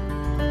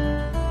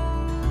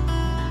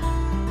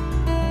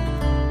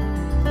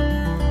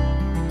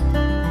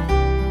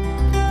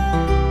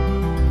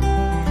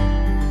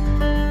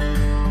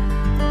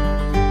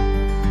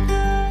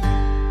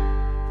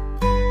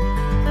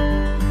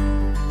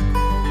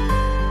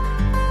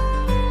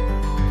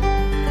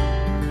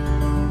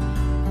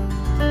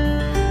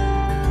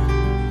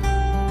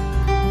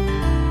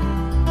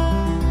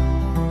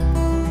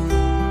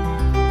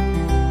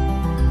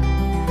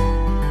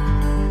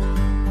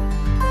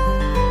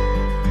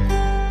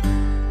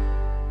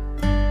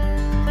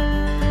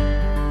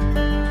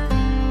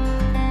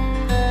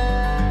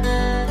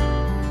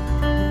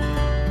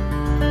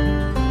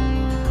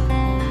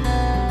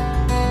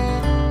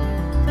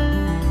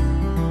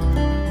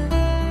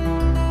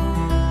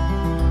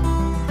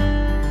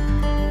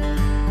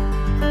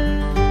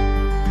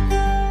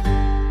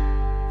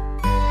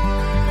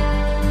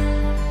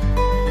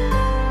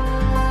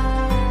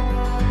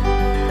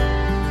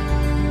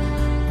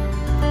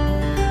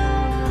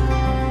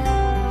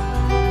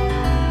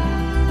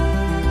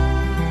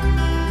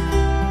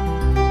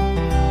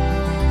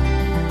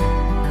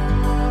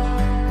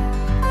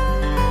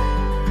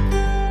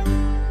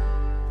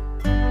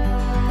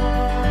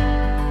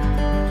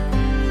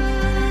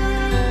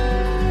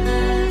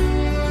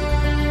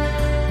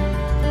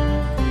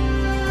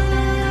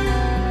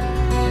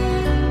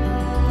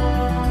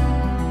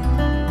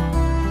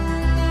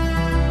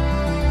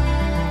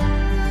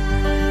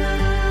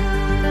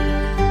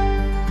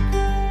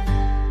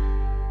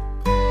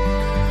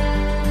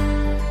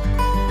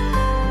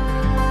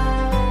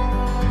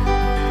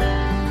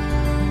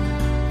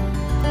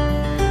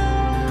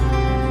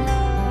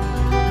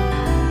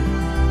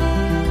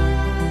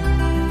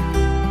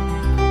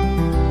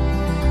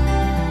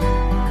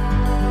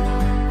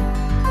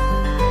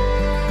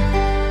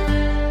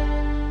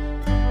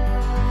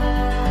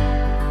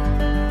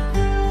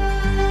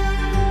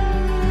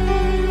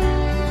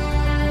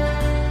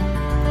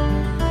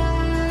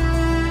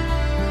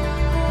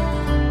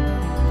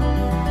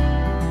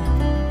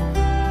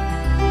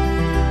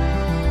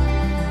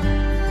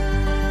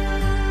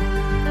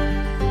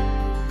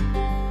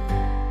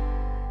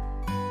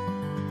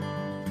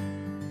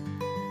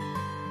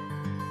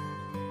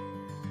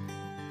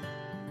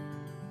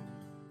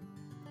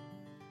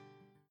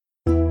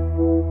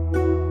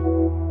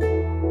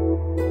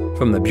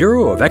 From the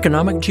Bureau of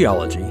Economic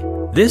Geology,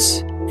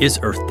 this is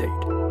Earth Date.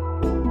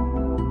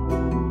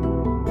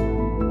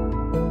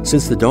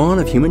 Since the dawn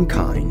of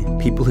humankind,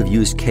 people have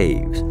used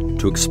caves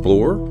to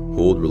explore,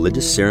 hold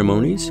religious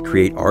ceremonies,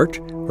 create art,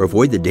 or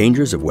avoid the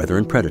dangers of weather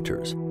and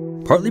predators.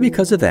 Partly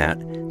because of that,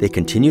 they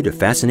continue to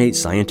fascinate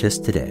scientists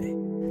today.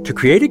 To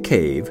create a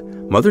cave,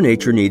 Mother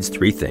Nature needs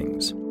three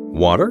things: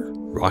 water,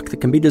 rock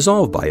that can be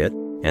dissolved by it,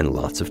 and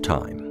lots of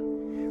time.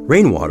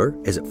 Rainwater,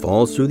 as it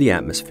falls through the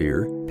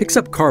atmosphere, picks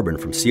up carbon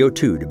from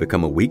CO2 to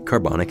become a weak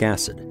carbonic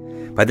acid.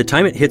 By the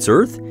time it hits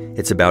Earth,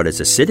 it's about as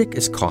acidic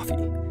as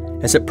coffee.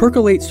 As it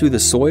percolates through the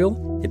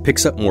soil, it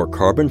picks up more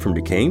carbon from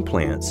decaying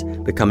plants,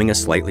 becoming a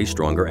slightly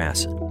stronger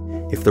acid.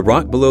 If the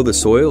rock below the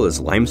soil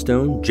is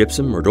limestone,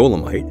 gypsum, or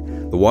dolomite,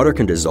 the water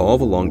can dissolve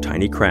along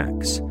tiny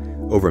cracks.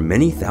 Over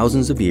many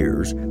thousands of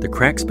years, the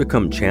cracks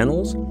become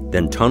channels,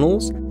 then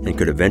tunnels, and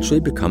could eventually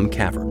become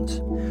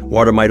caverns.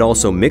 Water might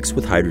also mix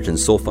with hydrogen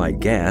sulfide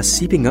gas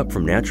seeping up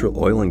from natural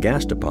oil and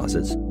gas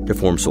deposits to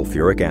form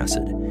sulfuric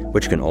acid,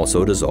 which can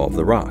also dissolve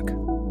the rock.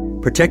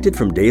 Protected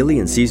from daily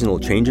and seasonal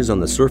changes on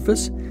the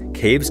surface,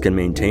 caves can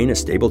maintain a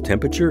stable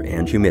temperature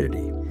and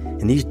humidity.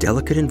 In these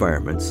delicate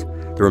environments,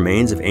 the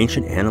remains of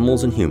ancient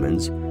animals and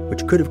humans,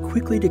 which could have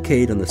quickly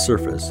decayed on the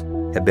surface,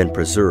 have been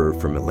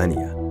preserved for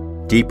millennia.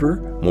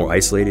 Deeper, more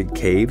isolated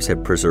caves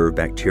have preserved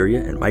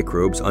bacteria and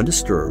microbes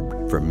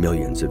undisturbed for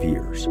millions of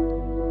years.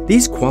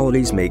 These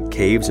qualities make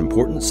caves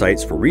important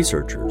sites for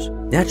researchers,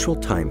 natural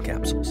time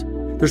capsules.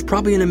 There's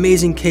probably an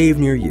amazing cave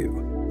near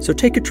you, so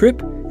take a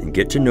trip and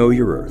get to know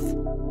your Earth.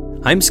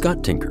 I'm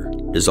Scott Tinker,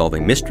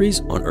 dissolving mysteries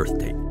on Earth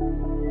Date.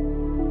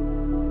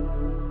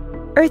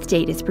 Earth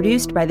Date is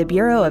produced by the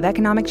Bureau of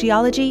Economic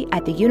Geology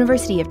at the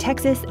University of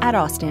Texas at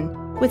Austin,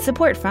 with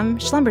support from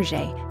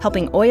Schlumberger,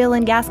 helping oil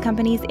and gas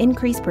companies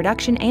increase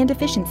production and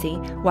efficiency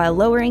while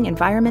lowering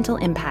environmental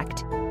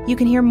impact. You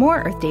can hear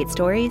more Earth Date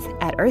stories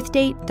at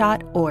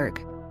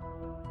earthdate.org.